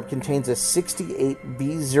main board contains a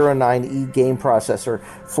 68B09E game processor,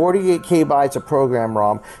 48 bytes of program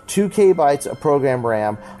ROM, 2 bytes of program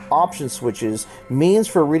RAM, option switches, means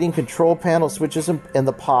for reading control panel switches and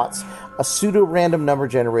the pots, a pseudo-random number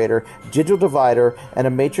generator, digital divider, and a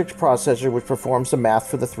matrix processor which performs the math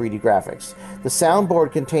for the 3D graphics. The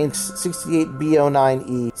soundboard contains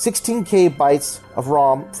 68B09E, 16K bytes of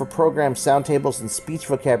ROM for programmed sound tables and speech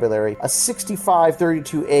vocabulary, a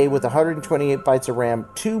 6532A with 128 bytes of RAM,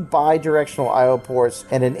 2 bi-directional I/O ports,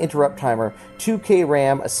 and an interrupt timer, 2K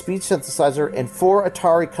RAM, a speech synthesizer, and 4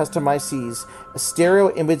 Atari custom ICs, a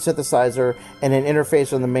stereo image synthesizer, and an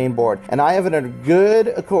interface on the main board. And I have it in a good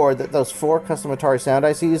accord that those 4 custom Atari sound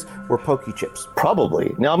ICs were Pokey chips.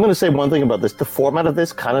 Probably. Now I'm going to say one thing about this. The format of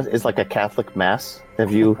this kind of is like a Catholic Mass.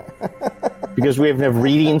 Have you? Because we have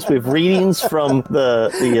readings. We have readings from the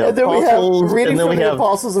apostles, and then we have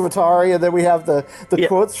apostles of Atari, and then we have the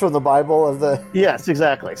quotes from the Bible of the. Yes,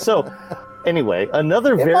 exactly. So. Anyway,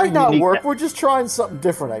 another it very might not unique work. We're just trying something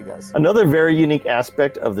different, I guess. Another very unique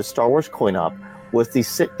aspect of the Star Wars coin-op was the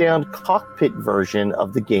sit-down cockpit version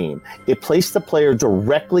of the game. It placed the player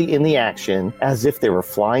directly in the action as if they were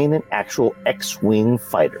flying an actual X-Wing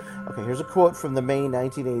fighter. Okay, here's a quote from the May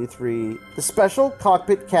 1983. The special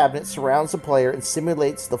cockpit cabinet surrounds the player and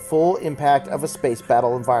simulates the full impact of a space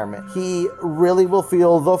battle environment. He really will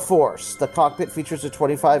feel the Force. The cockpit features a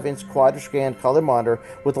 25-inch quadra-scan color monitor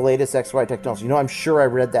with the latest XY technology. I'm sure I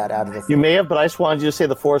read that out of the thing. You may have, but I just wanted you to say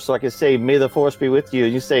the Force so I could say, may the Force be with you.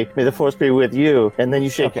 You say, may the Force be with you, and then you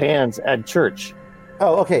shake hands at church.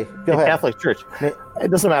 Oh, okay. Go ahead. Catholic Church. It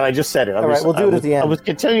doesn't matter. I just said it. All right, we'll do it at the end. I was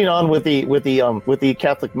continuing on with the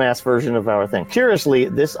Catholic Mass version of our thing. Curiously,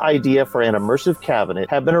 this idea for an immersive cabinet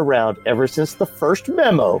had been around ever since the first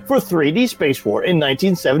memo for 3D Space War in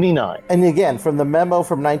 1979. And again, from the memo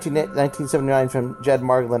from 1979 from Jed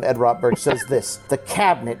Margolin and Ed Rotberg says this: the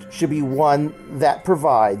cabinet should be one that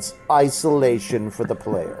provides isolation for the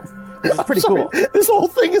player. It's pretty cool. This whole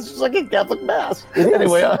thing is just like a Catholic Mass.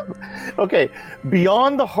 Anyway, okay.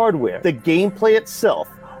 Beyond the hardware, the gameplay itself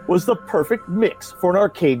was the perfect mix for an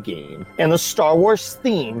arcade game, and the Star Wars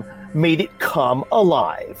theme made it come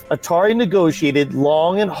alive. Atari negotiated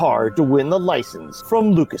long and hard to win the license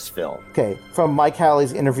from Lucasfilm. Okay, from Mike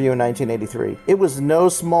Halley's interview in 1983. It was no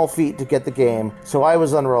small feat to get the game, so I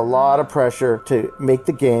was under a lot of pressure to make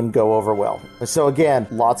the game go over well. So again,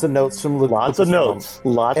 lots of notes from Lucasfilm. Lots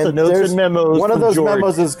of notes and memos. One of from those George.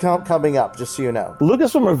 memos is coming up, just so you know.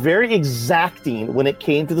 Lucasfilm were very exacting when it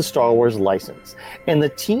came to the Star Wars license, and the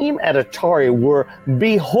team at Atari were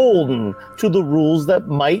beholden to the rules that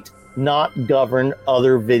might not govern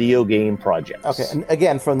other video game projects. Okay, and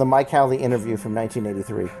again, from the Mike Halley interview from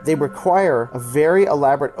 1983, they require a very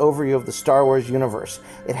elaborate overview of the Star Wars universe.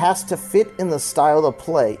 It has to fit in the style of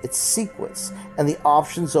play, its sequence, and the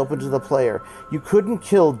options open to the player. You couldn't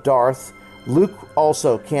kill Darth. Luke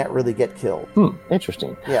also can't really get killed.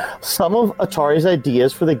 Interesting. Yeah. Some of Atari's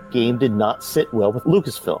ideas for the game did not sit well with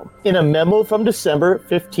Lucasfilm. In a memo from December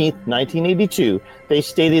 15th, 1982, they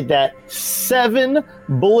stated that 7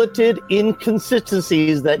 bulleted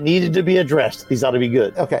inconsistencies that needed to be addressed. These ought to be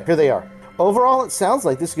good. Okay, here they are. Overall, it sounds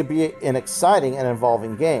like this could be an exciting and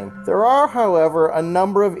involving game. There are, however, a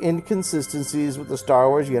number of inconsistencies with the Star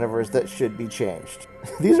Wars universe that should be changed.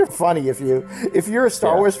 These are funny if you're a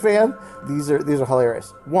Star Wars fan. These are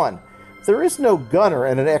hilarious. 1, there is no gunner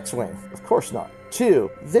in an X-wing. Of course not. 2,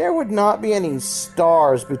 there would not be any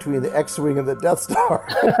stars between the X-wing and the Death Star.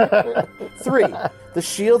 3, the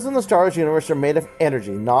shields in the Star Wars universe are made of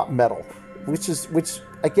energy, not metal. Which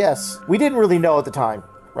I guess we didn't really know at the time.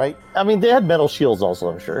 Right? I mean, they had metal shields also,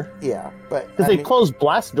 I'm sure. Yeah, but... Because they closed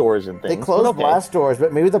blast doors and things. They closed blast doors,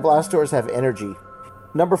 but maybe the blast doors have energy.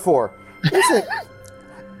 Number 4.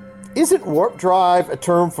 Isn't warp drive a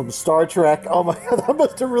term from Star Trek? Oh my God, that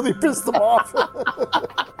must have really pissed them off.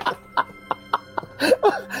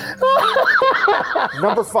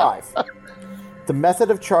 Number 5. The method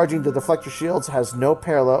of charging the deflector shields has no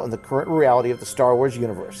parallel in the current reality of the Star Wars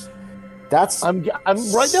universe. That's I'm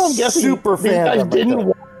right now. I'm guessing super these guys didn't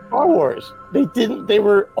watch Star Wars. They didn't. They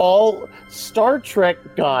were all Star Trek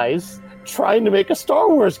guys trying to make a Star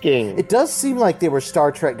Wars game. It does seem like they were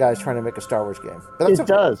Star Trek guys trying to make a Star Wars game. But that's it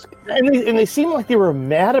does, and they seem like they were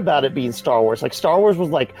mad about it being Star Wars. Like Star Wars was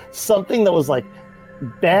like something that was like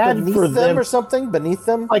bad beneath for them or something. Beneath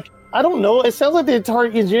them, like I don't know. It sounds like the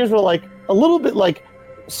Atari engineers were like a little bit like.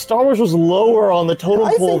 Star Wars was lower on the totem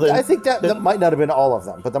pole I think that might not have been all of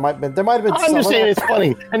them, but there might have been. I'm just saying it's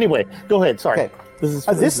funny. Anyway, go ahead. Sorry. Okay.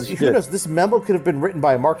 Who knows? This memo could have been written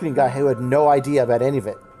by a marketing guy who had no idea about any of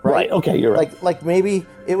it. Right. Okay. You're right. Like maybe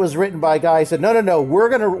it was written by a guy who said, no, we're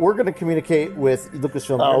gonna communicate with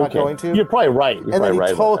Lucasfilm. We're not going to. You're probably right.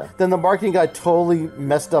 Then the marketing guy totally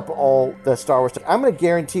messed up all the Star Wars stuff. I'm gonna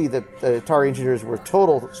guarantee that the Atari engineers were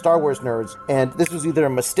total Star Wars nerds, and this was either a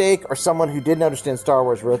mistake or someone who didn't understand Star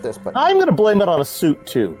Wars wrote this. But I'm gonna blame it on a suit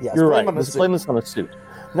too. Yes, you're right. Let's blame this on a suit.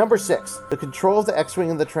 Number 6, the control of the X-wing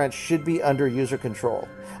in the trench should be under user control.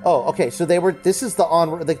 Oh, okay. So they were going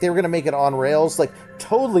to make it on rails, like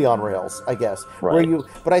totally on rails, I guess. Right.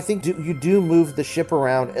 But I think you do move the ship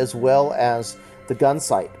around as well as the gun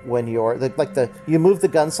sight when you move the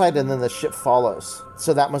gun sight and then the ship follows.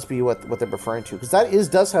 So that must be what they're referring to, because that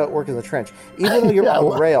does how it works in the trench, even though you're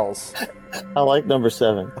on rails. I like number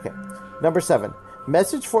 7. Okay, number 7.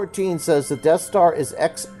 Message 14 says the Death Star is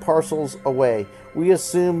X parcels away. We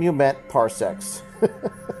assume you meant parsecs.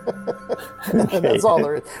 That's all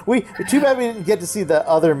there is. Too bad we didn't get to see the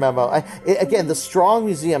other memo. Again, the Strong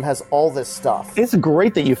Museum has all this stuff. It's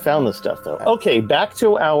great that you found this stuff, though. Okay, back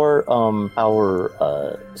to our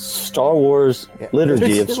Star Wars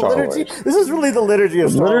liturgy of Star Wars. This is really the liturgy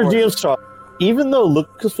of Star Wars. Liturgy of Star Wars. Even though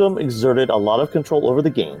Lucasfilm exerted a lot of control over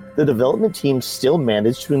the game, the development team still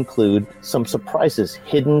managed to include some surprises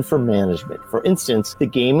hidden from management. For instance, the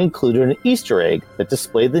game included an Easter egg that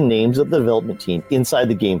displayed the names of the development team inside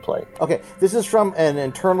the gameplay. Okay, this is from an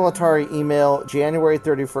internal Atari email, January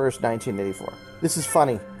 31st, 1984. This is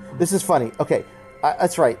funny. Okay,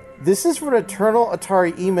 that's right. This is from an internal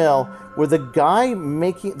Atari email where the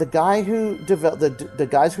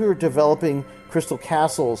guys who were developing Crystal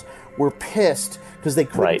Castles were pissed because they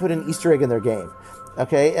couldn't put an Easter egg in their game.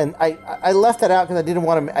 Okay, and I left that out because I didn't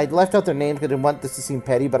want to. I left out their names because I didn't want this to seem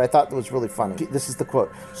petty, but I thought it was really funny. This is the quote: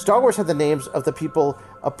 Star Wars had the names of the people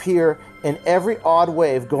appear in every odd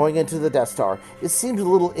wave going into the Death Star. It seems a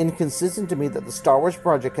little inconsistent to me that the Star Wars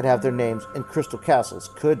project could have their names and Crystal Castles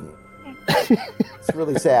couldn't. It's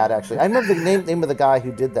really sad, actually. I remember the name of the guy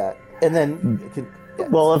who did that, and then.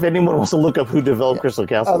 Well, if anyone wants to look up who developed Crystal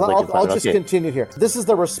Castles, I'll just continue here. This is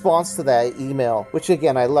the response to that email, which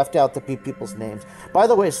again, I left out the people's names. By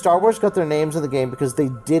the way, Star Wars got their names in the game because they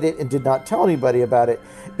did it and did not tell anybody about it.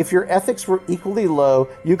 If your ethics were equally low,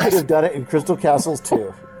 you could have done it in Crystal Castles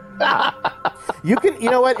too. You can, you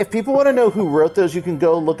know what? If people want to know who wrote those, you can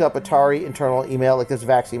go look up Atari internal email, like there's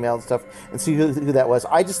VAX email and stuff, and see who that was.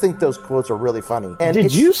 I just think those quotes are really funny. And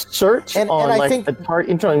did you search on I think Atari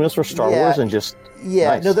internal emails for Star Wars and just?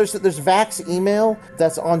 Yeah, nice. no, there's VAX email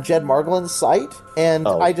that's on Jed Margolin's site, and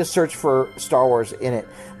I just searched for Star Wars in it.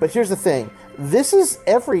 But here's the thing. This is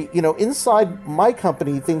inside my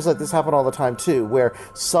company, things like this happen all the time too, where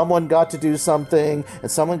someone got to do something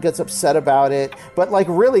and someone gets upset about it. But like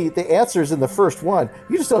really, the answer's in the first one.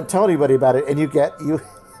 You just don't tell anybody about it, and you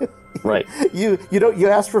right. You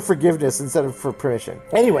ask for forgiveness instead of for permission.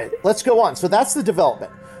 Anyway, let's go on. So that's the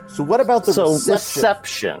development. So what about the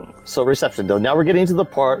reception? Reception, though. Now we're getting to the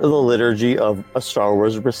part of the liturgy of a Star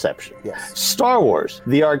Wars reception. Yes. Star Wars,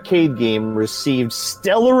 the arcade game, received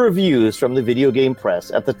stellar reviews from the video game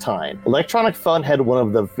press at the time. Electronic Fun had one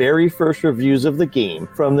of the very first reviews of the game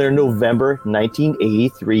from their November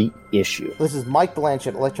 1983 issue. This is Mike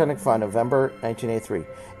Blanchett, Electronic Fun, November 1983.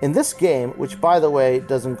 In this game, which, by the way,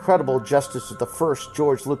 does incredible justice to the first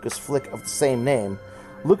George Lucas flick of the same name,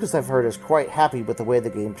 Lucas, I've heard, is quite happy with the way the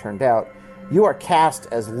game turned out. You are cast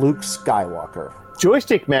as Luke Skywalker.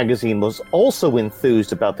 Joystick Magazine was also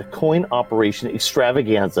enthused about the coin operation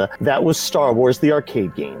extravaganza that was Star Wars the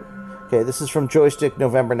arcade game. Okay, this is from Joystick,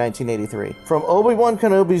 November 1983. From Obi-Wan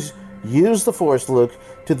Kenobi's Use the Force, Luke,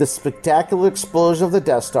 to the spectacular explosion of the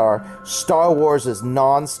Death Star, Star Wars is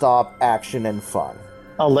non-stop action and fun.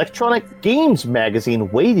 Electronic Games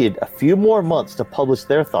Magazine waited a few more months to publish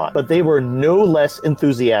their thought, but they were no less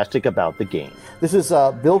enthusiastic about the game. This is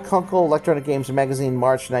Bill Kunkel, Electronic Games Magazine,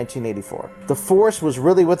 March 1984. The Force was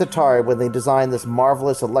really with Atari when they designed this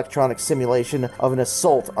marvelous electronic simulation of an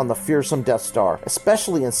assault on the fearsome Death Star,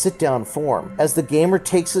 especially in sit-down form, as the gamer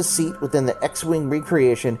takes his seat within the X-Wing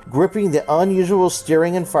recreation, gripping the unusual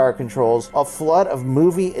steering and fire controls. A flood of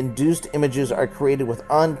movie-induced images are created with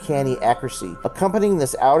uncanny accuracy. Accompanying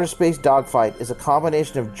this outer space dogfight is a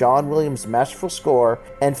combination of John Williams' masterful score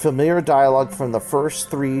and familiar dialogue from the first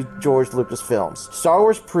three George Lucas films. Star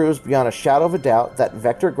Wars proves beyond a shadow of a doubt that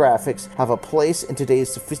vector graphics have a place in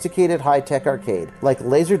today's sophisticated high-tech arcade. Like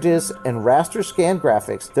Laserdisc and raster scan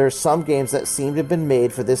graphics, there are some games that seem to have been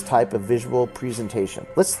made for this type of visual presentation.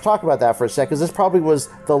 Let's talk about that for a second, because this probably was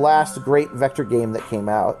the last great vector game that came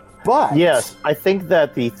out. But yes, I think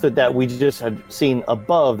that that we just had seen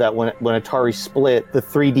above, that when Atari split, the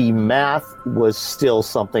 3D math was still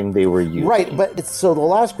something they were using. Right, but it's so the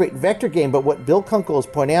last great vector game, but what Bill Kunkel is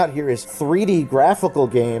pointing out here is 3D graphical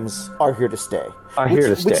games are here to stay. Which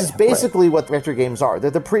is basically what vector games are.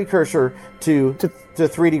 They're the precursor to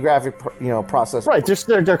 3D graphic, processor. Right,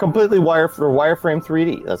 they're completely wireframe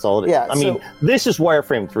 3D. That's all it is. Yeah, I mean, this is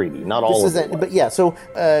wireframe 3D, not all of it. But yeah, so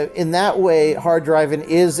in that way, hard driving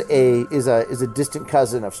is a distant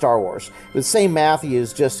cousin of Star Wars. The same math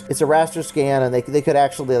used, just it's a raster scan, and they could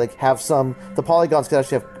actually have the polygons could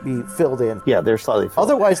actually be filled in. Yeah, they're slightly filled.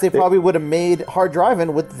 Otherwise, they probably would have made hard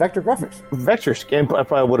driving with vector graphics. Vector scan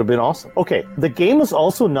probably would have been awesome. Okay, the game was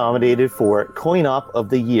also nominated for Coin Op of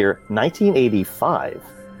the Year 1985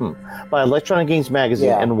 by Electronic Games Magazine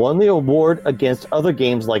and won the award against other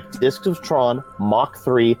games like Discs of Tron, Mach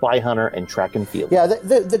 3, Spy Hunter, and Track and Field. Yeah,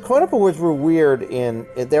 the Coin Op Awards were weird.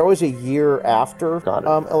 They're always a year after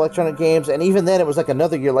Electronic Games, and even then it was like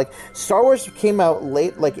another year. Like Star Wars came out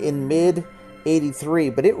late, like in mid '83,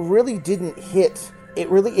 but it really didn't hit.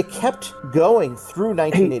 It kept going through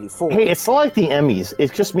 1984. Hey, it's not like the Emmys.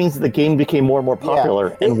 It just means that the game became more and more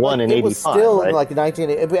popular and won in 85. It was still in like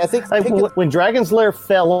 1980. I think when Dragon's Lair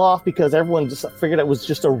fell off because everyone just figured it was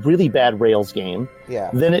just a really bad Rails game.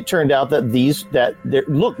 Yeah. Then it turned out that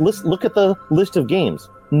look at the list of games.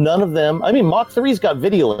 None of them. I mean, Mach 3's got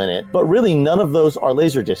video in it, but really none of those are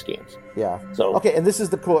Laserdisc games. Yeah. So okay, and this is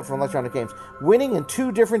the quote from Electronic Games. Winning in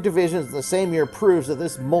 2 different divisions in the same year proves that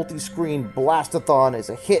this multi-screen blastathon is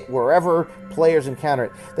a hit wherever players encounter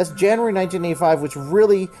it. That's January 1985, which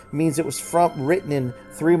really means it was written in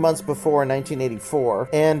 3 months before 1984.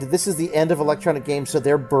 And this is the end of Electronic Games, so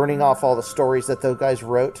they're burning off all the stories that those guys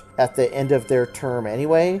wrote at the end of their term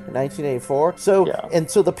anyway, 1984. So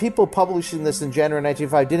so the people publishing this in January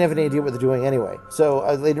 1985 didn't have any idea what they're doing anyway.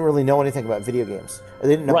 So they didn't really know anything about video games. They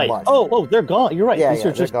didn't know much. Oh, they're gone. You're right. Yeah, These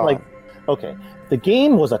are just like, okay. The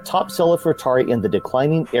game was a top seller for Atari in the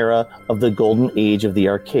declining era of the golden age of the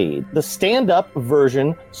arcade. The stand-up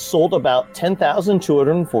version sold about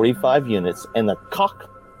 10,245 units, and the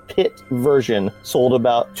cockpit version sold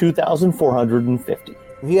about 2,450.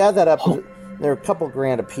 If you add that up, They're a couple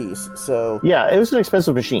grand a piece. So yeah, it was an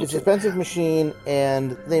expensive machine. it's an expensive machine,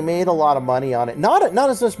 and they made a lot of money on it. Not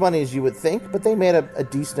as much money as you would think, but they made a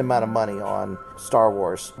decent amount of money on Star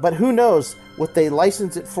Wars. But who knows what they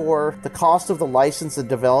licensed it for, the cost of the license, the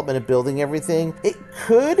development, and building everything. It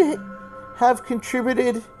could have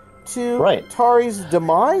contributed to Atari's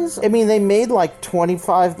demise. I mean, they made like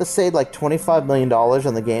 $25 million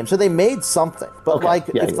on the game, so they made something. But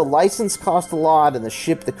if the license cost a lot, and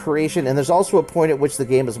the creation, and there's also a point at which the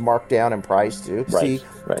game is marked down in price too.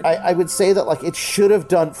 I would say that it should have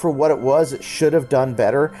done, for what it was, it should have done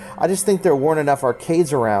better. I just think there weren't enough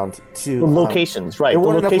arcades around to locations. There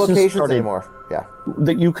weren't enough locations anymore. Yeah,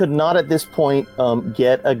 that you could not at this point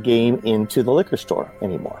get a game into the liquor store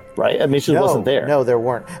anymore, right? I mean, it just wasn't there. No, there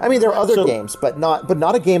weren't. I mean, there are other games, but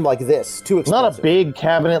not a game like this. Too expensive. Not a big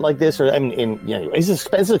cabinet like this, or I mean, it's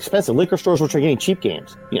expensive. Liquor stores which are getting cheap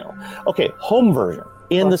games. Okay, home version.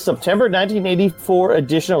 In the September 1984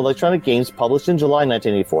 edition of Electronic Games, published in July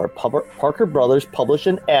 1984, Parker Brothers published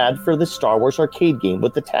an ad for the Star Wars arcade game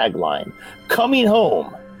with the tagline, "Coming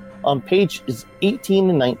Home." On pages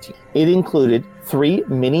 18 and 19, it included 3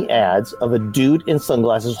 mini ads of a dude in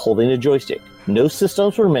sunglasses holding a joystick. No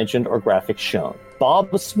systems were mentioned or graphics shown.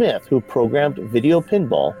 Bob Smith, who programmed video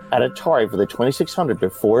pinball at Atari for the 2600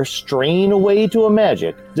 before straying away to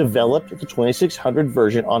Imagic, developed the 2600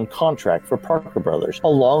 version on contract for Parker Brothers,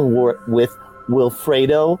 along with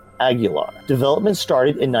Wilfredo Aguilar. Development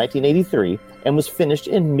started in 1983 and was finished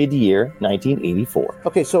in mid-year 1984.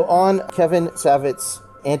 Okay, so on Kevin Savitz's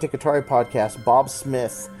Antic Atari podcast, Bob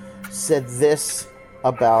Smith said this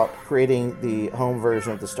about creating the home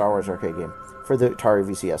version of the Star Wars arcade game for the Atari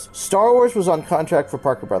VCS. Star Wars was on contract for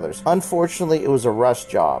Parker Brothers. Unfortunately, it was a rush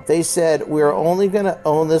job. They said, we're only going to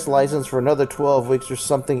own this license for another 12 weeks or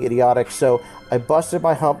something idiotic, so I busted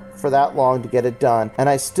my hump for that long to get it done, and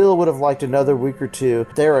I still would have liked another week or two.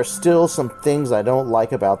 There are still some things I don't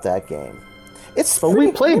like about that game.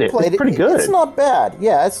 We played it. It's pretty good. It's not bad.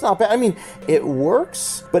 Yeah, it's not bad. I mean, it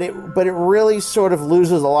works, but it really sort of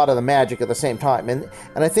loses a lot of the magic at the same time. And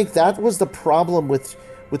I think that was the problem with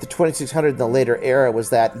the 2600 in the later era,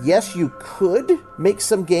 was that, yes, you could make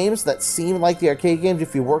some games that seem like the arcade games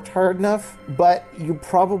if you worked hard enough, but you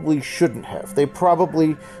probably shouldn't have. They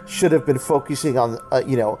probably should have been focusing on a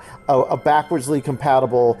backwardsly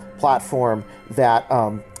compatible platform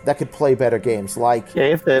that could play better games,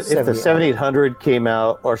 if the 7800 came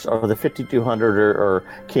out, or the 5200 or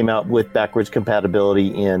came out with backwards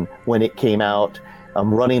compatibility when it came out,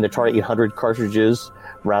 running Atari 800 cartridges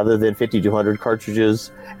rather than 5200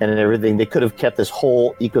 cartridges and everything, they could have kept this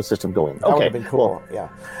whole ecosystem going. That would have been cool. Yeah,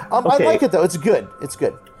 I like it though. It's good.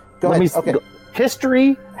 Go ahead. Okay.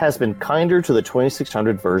 History has been kinder to the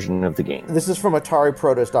 2600 version of the game. This is from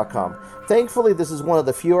AtariProtos.com. Thankfully, this is one of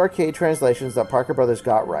the few arcade translations that Parker Brothers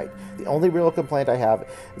got right. The only real complaint I have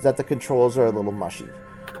is that the controls are a little mushy.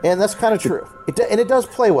 And that's kind of true. It does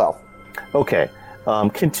play well. Okay.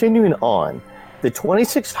 Continuing on, the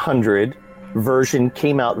 2600 version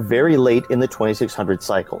came out very late in the 2600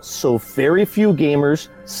 cycle, so very few gamers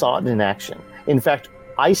saw it in action. In fact,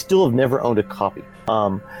 I still have never owned a copy.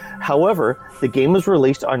 However, the game was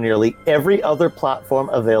released on nearly every other platform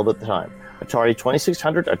available at the time. Atari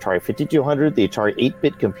 2600, Atari 5200, the Atari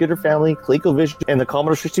 8-bit computer family, ColecoVision, and the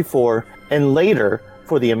Commodore 64, and later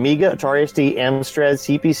for the Amiga, Atari ST, Amstrad,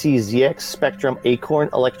 CPC, ZX, Spectrum, Acorn,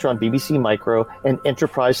 Electron, BBC Micro, and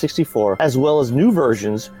Enterprise 64, as well as new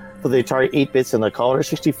versions for the Atari 8-bits and the Commodore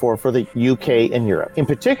 64 for the UK and Europe. In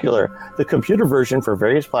particular, the computer version for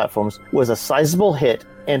various platforms was a sizable hit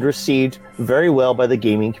and received very well by the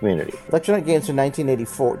gaming community. Electronic Games in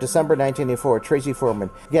December 1984, Tracy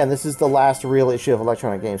Foreman. Again, this is the last real issue of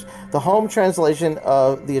Electronic Games. The home translation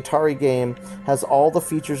of the Atari game has all the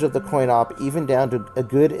features of the coin-op, even down to a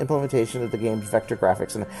good implementation of the game's vector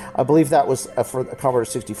graphics. And I believe that was for a Commodore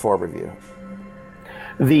 64 review.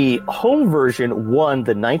 The home version won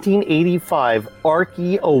the 1985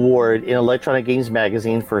 Archie Award in Electronic Games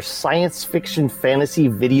Magazine for Science Fiction Fantasy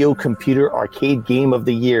Video Computer Arcade Game of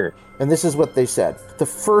the Year. And this is what they said. The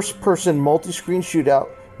first-person multi-screen shootout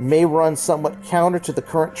may run somewhat counter to the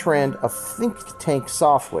current trend of think tank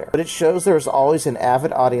software, but it shows there is always an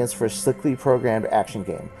avid audience for a slickly programmed action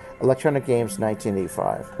game. Electronic Games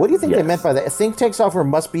 1985. What do you think they meant by that? Think tank software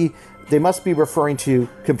must be referring to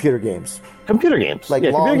computer games. Computer games.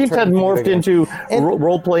 Computer games had morphed into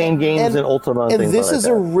role-playing games and Ultima and things like that. And this is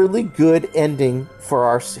a really good ending for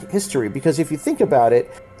our history, because if you think about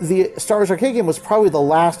it, the Star Wars arcade game was probably the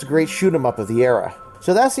last great shoot-'em-up of the era.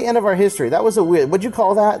 So that's the end of our history. That was what'd you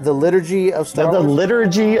call that? The Liturgy of Star Wars? The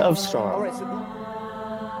Liturgy of Star Wars. All right,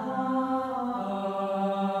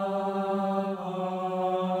 so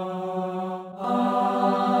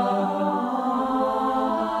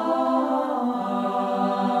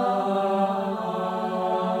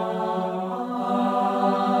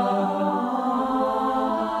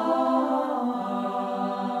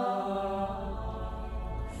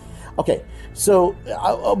So,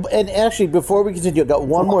 and actually, before we continue, I've got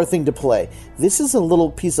one more thing to play. This is a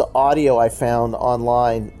little piece of audio I found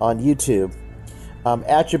online on YouTube.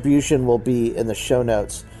 Attribution will be in the show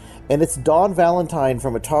notes. And it's Don Valentine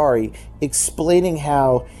from Atari explaining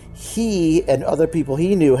how he and other people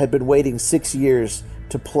he knew had been waiting 6 years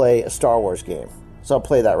to play a Star Wars game. So I'll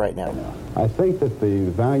play that right now. I think that the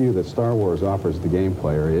value that Star Wars offers the game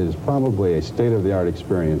player is probably a state-of-the-art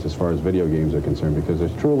experience as far as video games are concerned, because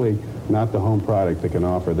there's truly not the home product that can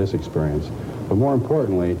offer this experience. But more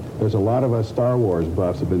importantly, there's a lot of us Star Wars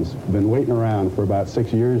buffs have been waiting around for about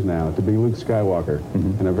 6 years now to be Luke Skywalker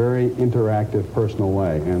in a very interactive, personal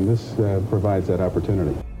way, and this provides that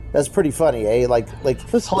opportunity. That's pretty funny, eh? Like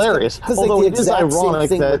it's hilarious. Although like it is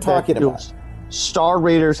ironic that we're talking about. Star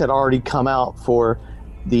Raiders had already come out for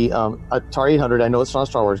the Atari 800. I know it's not a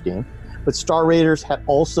Star Wars game, but Star Raiders had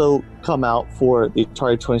also come out for the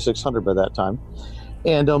Atari 2600 by that time.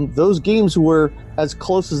 And those games were as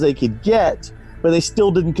close as they could get, but they still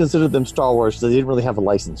didn't consider them Star Wars, so they didn't really have a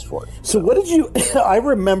license for it. So what did you... I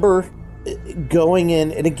remember going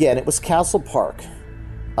in, and again, it was Castle Park,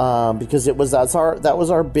 because that was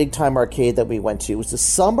our big-time arcade that we went to. It was the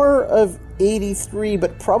summer of 83,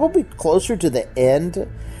 but probably closer to the end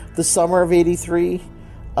the summer of 83.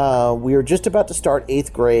 We were just about to start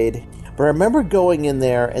 8th grade, but I remember going in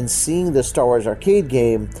there and seeing the Star Wars arcade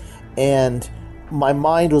game, and my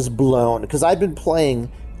mind was blown because I'd been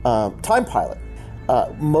playing Time Pilot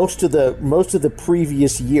most of the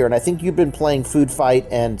previous year, and I think you've been playing Food Fight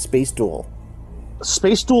and Space Duel.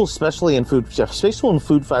 Space Duel, especially in Space Duel and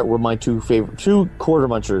Food Fight were my two quarter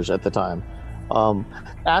munchers at the time.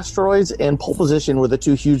 Asteroids and Pole Position were the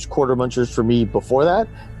two huge quarter munchers for me before that,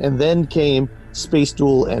 and then came Space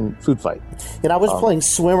Duel and Food Fight. And I was playing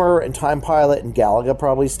Swimmer and Time Pilot and Galaga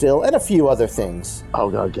probably still, and a few other things. Oh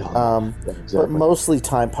god, Galaga. Exactly. But mostly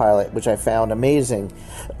Time Pilot, which I found amazing.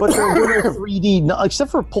 But there were 3D,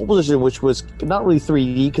 except for Pole Position, which was not really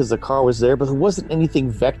 3D because the car was there, but there wasn't anything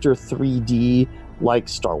vector 3D like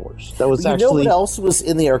Star Wars. That was actually... You know what else was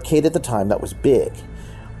in the arcade at the time that was big?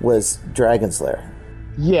 Was Dragon's Lair.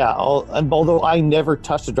 Yeah, although I never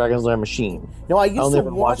touched a Dragon's Lair machine. No, I used to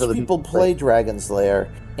watch people play Dragon's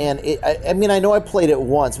Lair, and I mean, I know I played it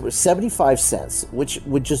once. It was 75 cents, which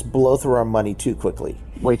would just blow through our money too quickly.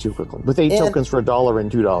 Way too quickly. With 8 tokens for $1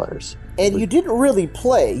 and $2. And you didn't really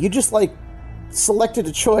play. You just, selected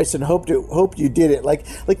a choice and hoped you did it. Like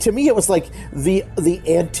to me, it was like the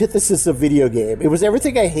antithesis of video game. It was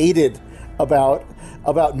everything I hated about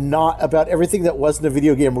everything that wasn't a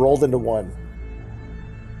video game rolled into one.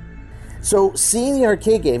 So seeing the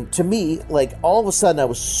arcade game, to me, all of a sudden I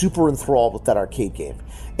was super enthralled with that arcade game.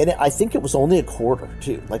 And I think it was only a quarter,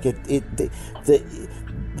 too. The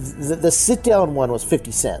sit-down one was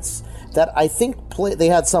 50 cents. That I think they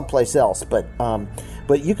had someplace else, but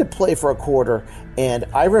you could play for a quarter. And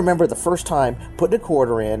I remember the first time putting a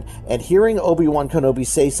quarter in and hearing Obi-Wan Kenobi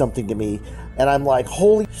say something to me, and I'm like,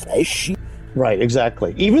 holy shit. Right,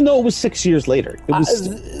 exactly. Even though it was 6 years later.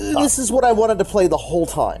 This is what I wanted to play the whole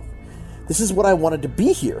time. This is what I wanted to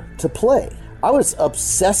be here to play. I was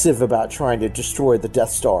obsessive about trying to destroy the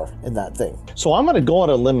Death Star in that thing. So I'm going to go on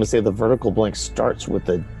a limb and say the vertical blank starts with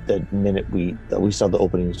the minute we saw the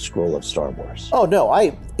opening scroll of Star Wars. Oh no,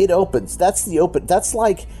 it opens. That's the open. That's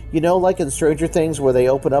like in Stranger Things where they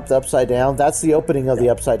open up the upside down. That's the opening of the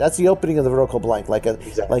upside. That's the opening of the vertical blank. Like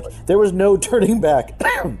there was no turning back.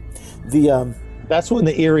 That's when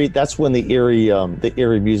the eerie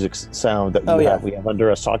music sound that we have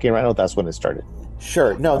under us talking right now. That's when it started.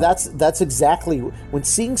 Sure. No, that's exactly when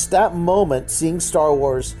seeing Star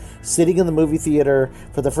Wars, sitting in the movie theater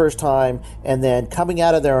for the first time, and then coming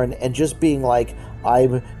out of there and just being like,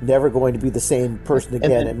 I'm never going to be the same person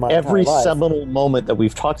again in my entire life. Every seminal moment that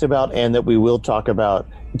we've talked about and that we will talk about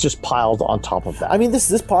just piled on top of that. I mean,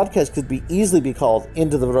 this podcast could easily be called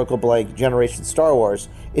Into the Vertical Blank Generation Star Wars.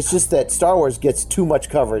 It's just that Star Wars gets too much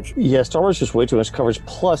coverage. Yeah, Star Wars gets way too much coverage.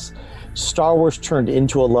 Plus, Star Wars turned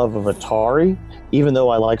into a love of Atari, even though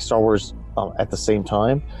I like Star Wars at the same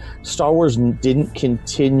time. Star Wars didn't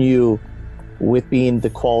continue with being the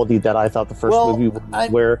quality that I thought the first movie was,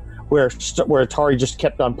 where Atari just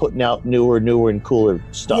kept on putting out newer and cooler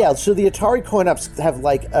stuff. Yeah, so the Atari coin-ups have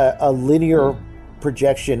a linear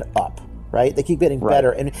projection up, right? They keep getting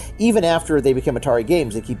better, and even after they become Atari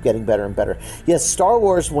games, they keep getting better and better. Yes, Star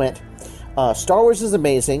Wars is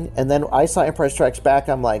amazing, and then I saw Empire Strikes Back,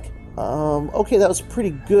 I'm like, okay, that was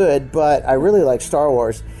pretty good, but I really like Star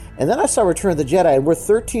Wars. And then I saw Return of the Jedi, and we're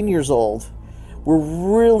 13 years old. We're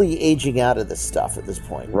really aging out of this stuff at this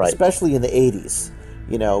point, especially in the 80s.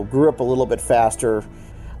 Grew up a little bit faster.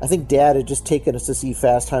 I think Dad had just taken us to see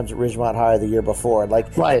Fast Times at Ridgemont High the year before.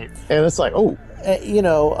 Like, right, and it's like, oh,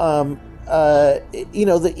 the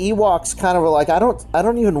Ewoks kind of were like, I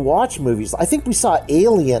don't even watch movies. I think we saw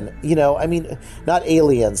Alien, I mean, not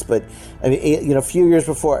Aliens, but I mean, a few years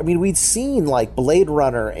before. I mean, we'd seen like Blade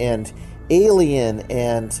Runner and Alien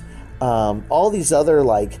and all these other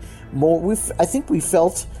like more. I think we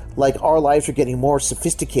felt like our lives are getting more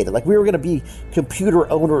sophisticated. Like we were going to be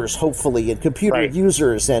computer owners, hopefully, and computer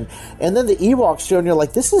users, and then the Ewoks show, and you're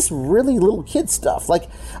like, this is really little kid stuff. Like,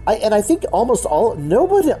 I think almost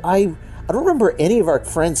nobody. I don't remember any of our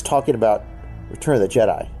friends talking about Return of the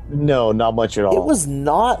Jedi. No, not much at all. It was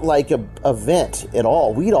not like a event at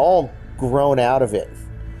all. We'd all grown out of it.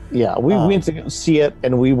 Yeah, we went to go see it,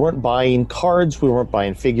 and we weren't buying cards. We weren't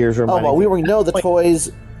buying figures. Or we were the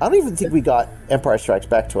toys. I don't even think we got Empire Strikes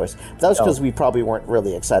Back toys. But that was because we probably weren't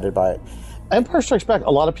really excited by it. Empire Strikes Back,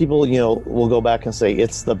 a lot of people, will go back and say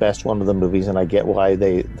it's the best one of the movies, and I get why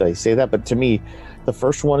they say that. But to me, the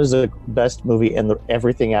first one is the best movie, and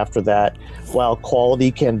everything after that, while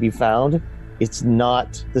quality can be found, it's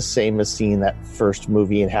not the same as seeing that first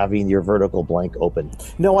movie and having your vertical blank open.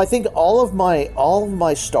 No, I think all of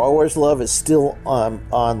my Star Wars love is still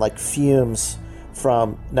on like fumes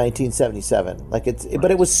from 1977. Like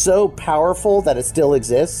but it was so powerful that it still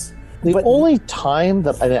exists. The only time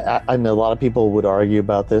that I know a lot of people would argue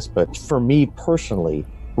about this, but for me personally,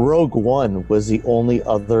 Rogue One was the only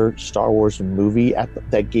other Star Wars movie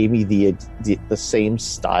that gave me the same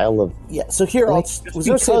style of. Yeah. So here, I was going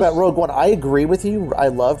to say about Rogue One. I agree with you. I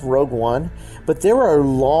loved Rogue One, but there are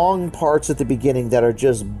long parts at the beginning that are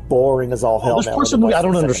just boring as all hell. This part of the movie I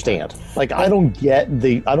don't understand. Like I don't get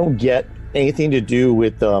anything to do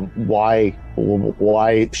with why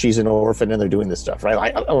she's an orphan and they're doing this stuff, right?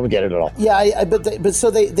 I don't get it at all. Yeah, but so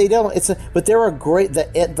they don't. But there are great.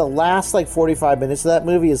 The last like 45 minutes of that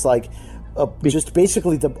movie is like just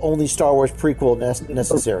basically the only Star Wars prequel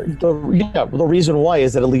necessary. The reason why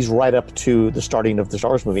is that it leads right up to the starting of the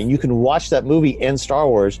Star Wars movie, and you can watch that movie and Star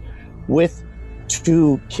Wars with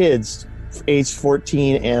two kids, aged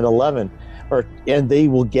 14 and 11. And they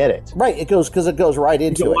will get it. Right, it goes right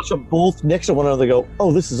into it. You watch them both next to one another. Go,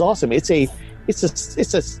 oh, this is awesome! It's a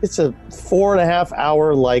 4.5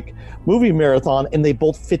 hour like movie marathon, and they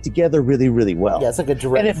both fit together really, really well. Yeah, it's like a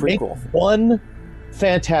direct prequel. One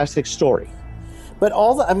fantastic story. But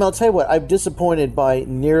I'll tell you what, I'm disappointed by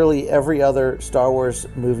nearly every other Star Wars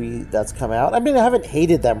movie that's come out. I mean, I haven't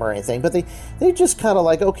hated them or anything, but they just kind of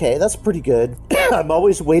like, okay, that's pretty good. I'm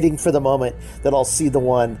always waiting for the moment that I'll see the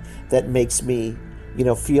one that makes me,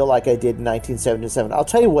 feel like I did in 1977. I'll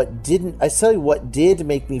tell you what did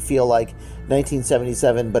make me feel like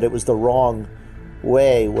 1977, but it was the wrong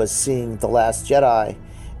way, was seeing The Last Jedi.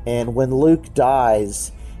 And when Luke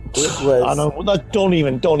dies, it was. Don't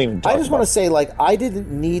even. I just want to say, like, I didn't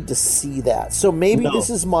need to see that. So maybe this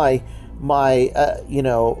is my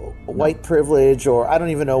white privilege, or I don't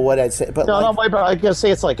even know what I'd say. But I guess say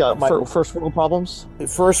it's like first world problems.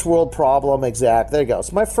 First world problem, exact. There you go.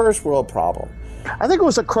 It's my first world problem. I think it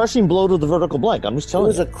was a crushing blow to the vertical blank. I'm just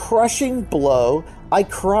telling you. It was a crushing blow. I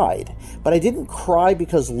cried, but I didn't cry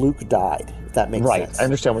because Luke died. If that makes sense. I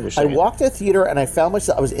understand what you're saying. I walked to the theater and I found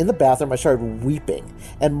myself. I was in the bathroom. I started weeping,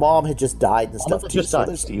 and Mom had just died and stuff.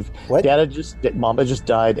 Steve. What? Mom had just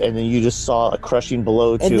died, and then you just saw a crushing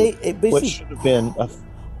blow to what should have been.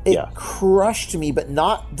 It crushed me, but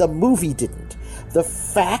not the movie didn't. The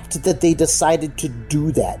fact that they decided to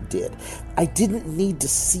do that did. I didn't need to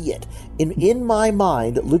see it. In my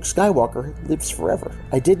mind, Luke Skywalker lives forever.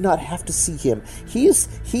 I did not have to see him. He is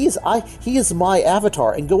my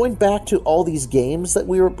avatar. And going back to all these games that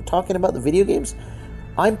we were talking about, the video games,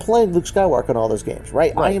 I'm playing Luke Skywalker in all those games,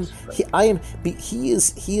 right? He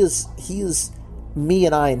is me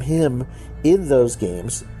and I am him in those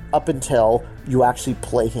games up until you actually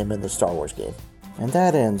play him in the Star Wars game. And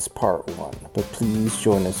that ends part 1, but please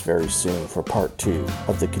join us very soon for part 2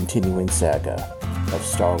 of the continuing saga of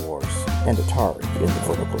Star Wars and Atari in the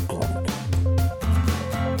vertical blank.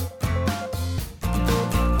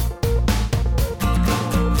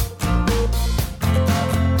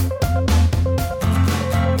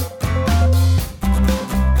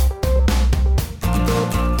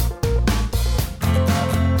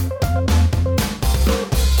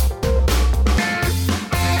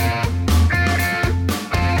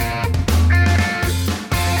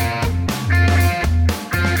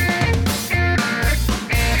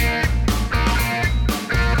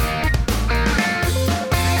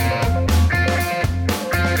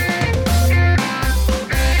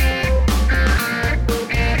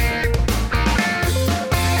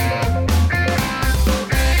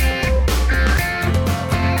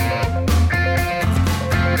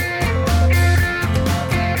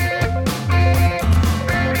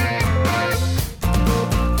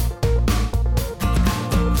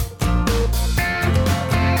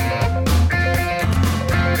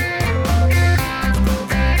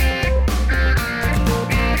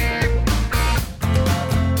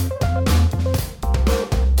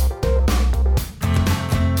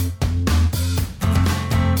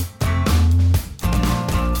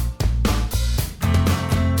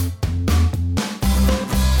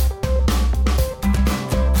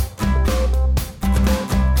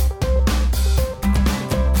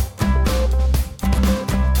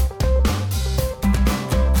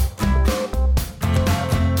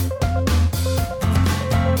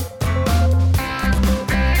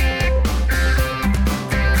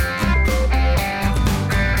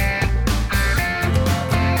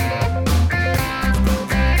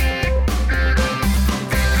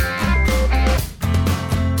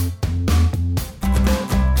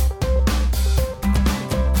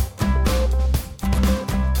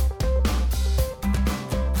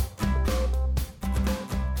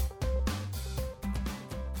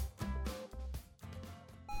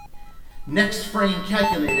 Next frame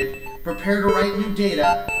calculated. Prepare to write new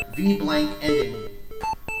data. V blank ending.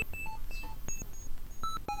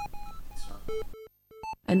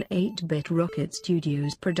 An 8-Bit Rocket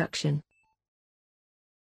Studios production.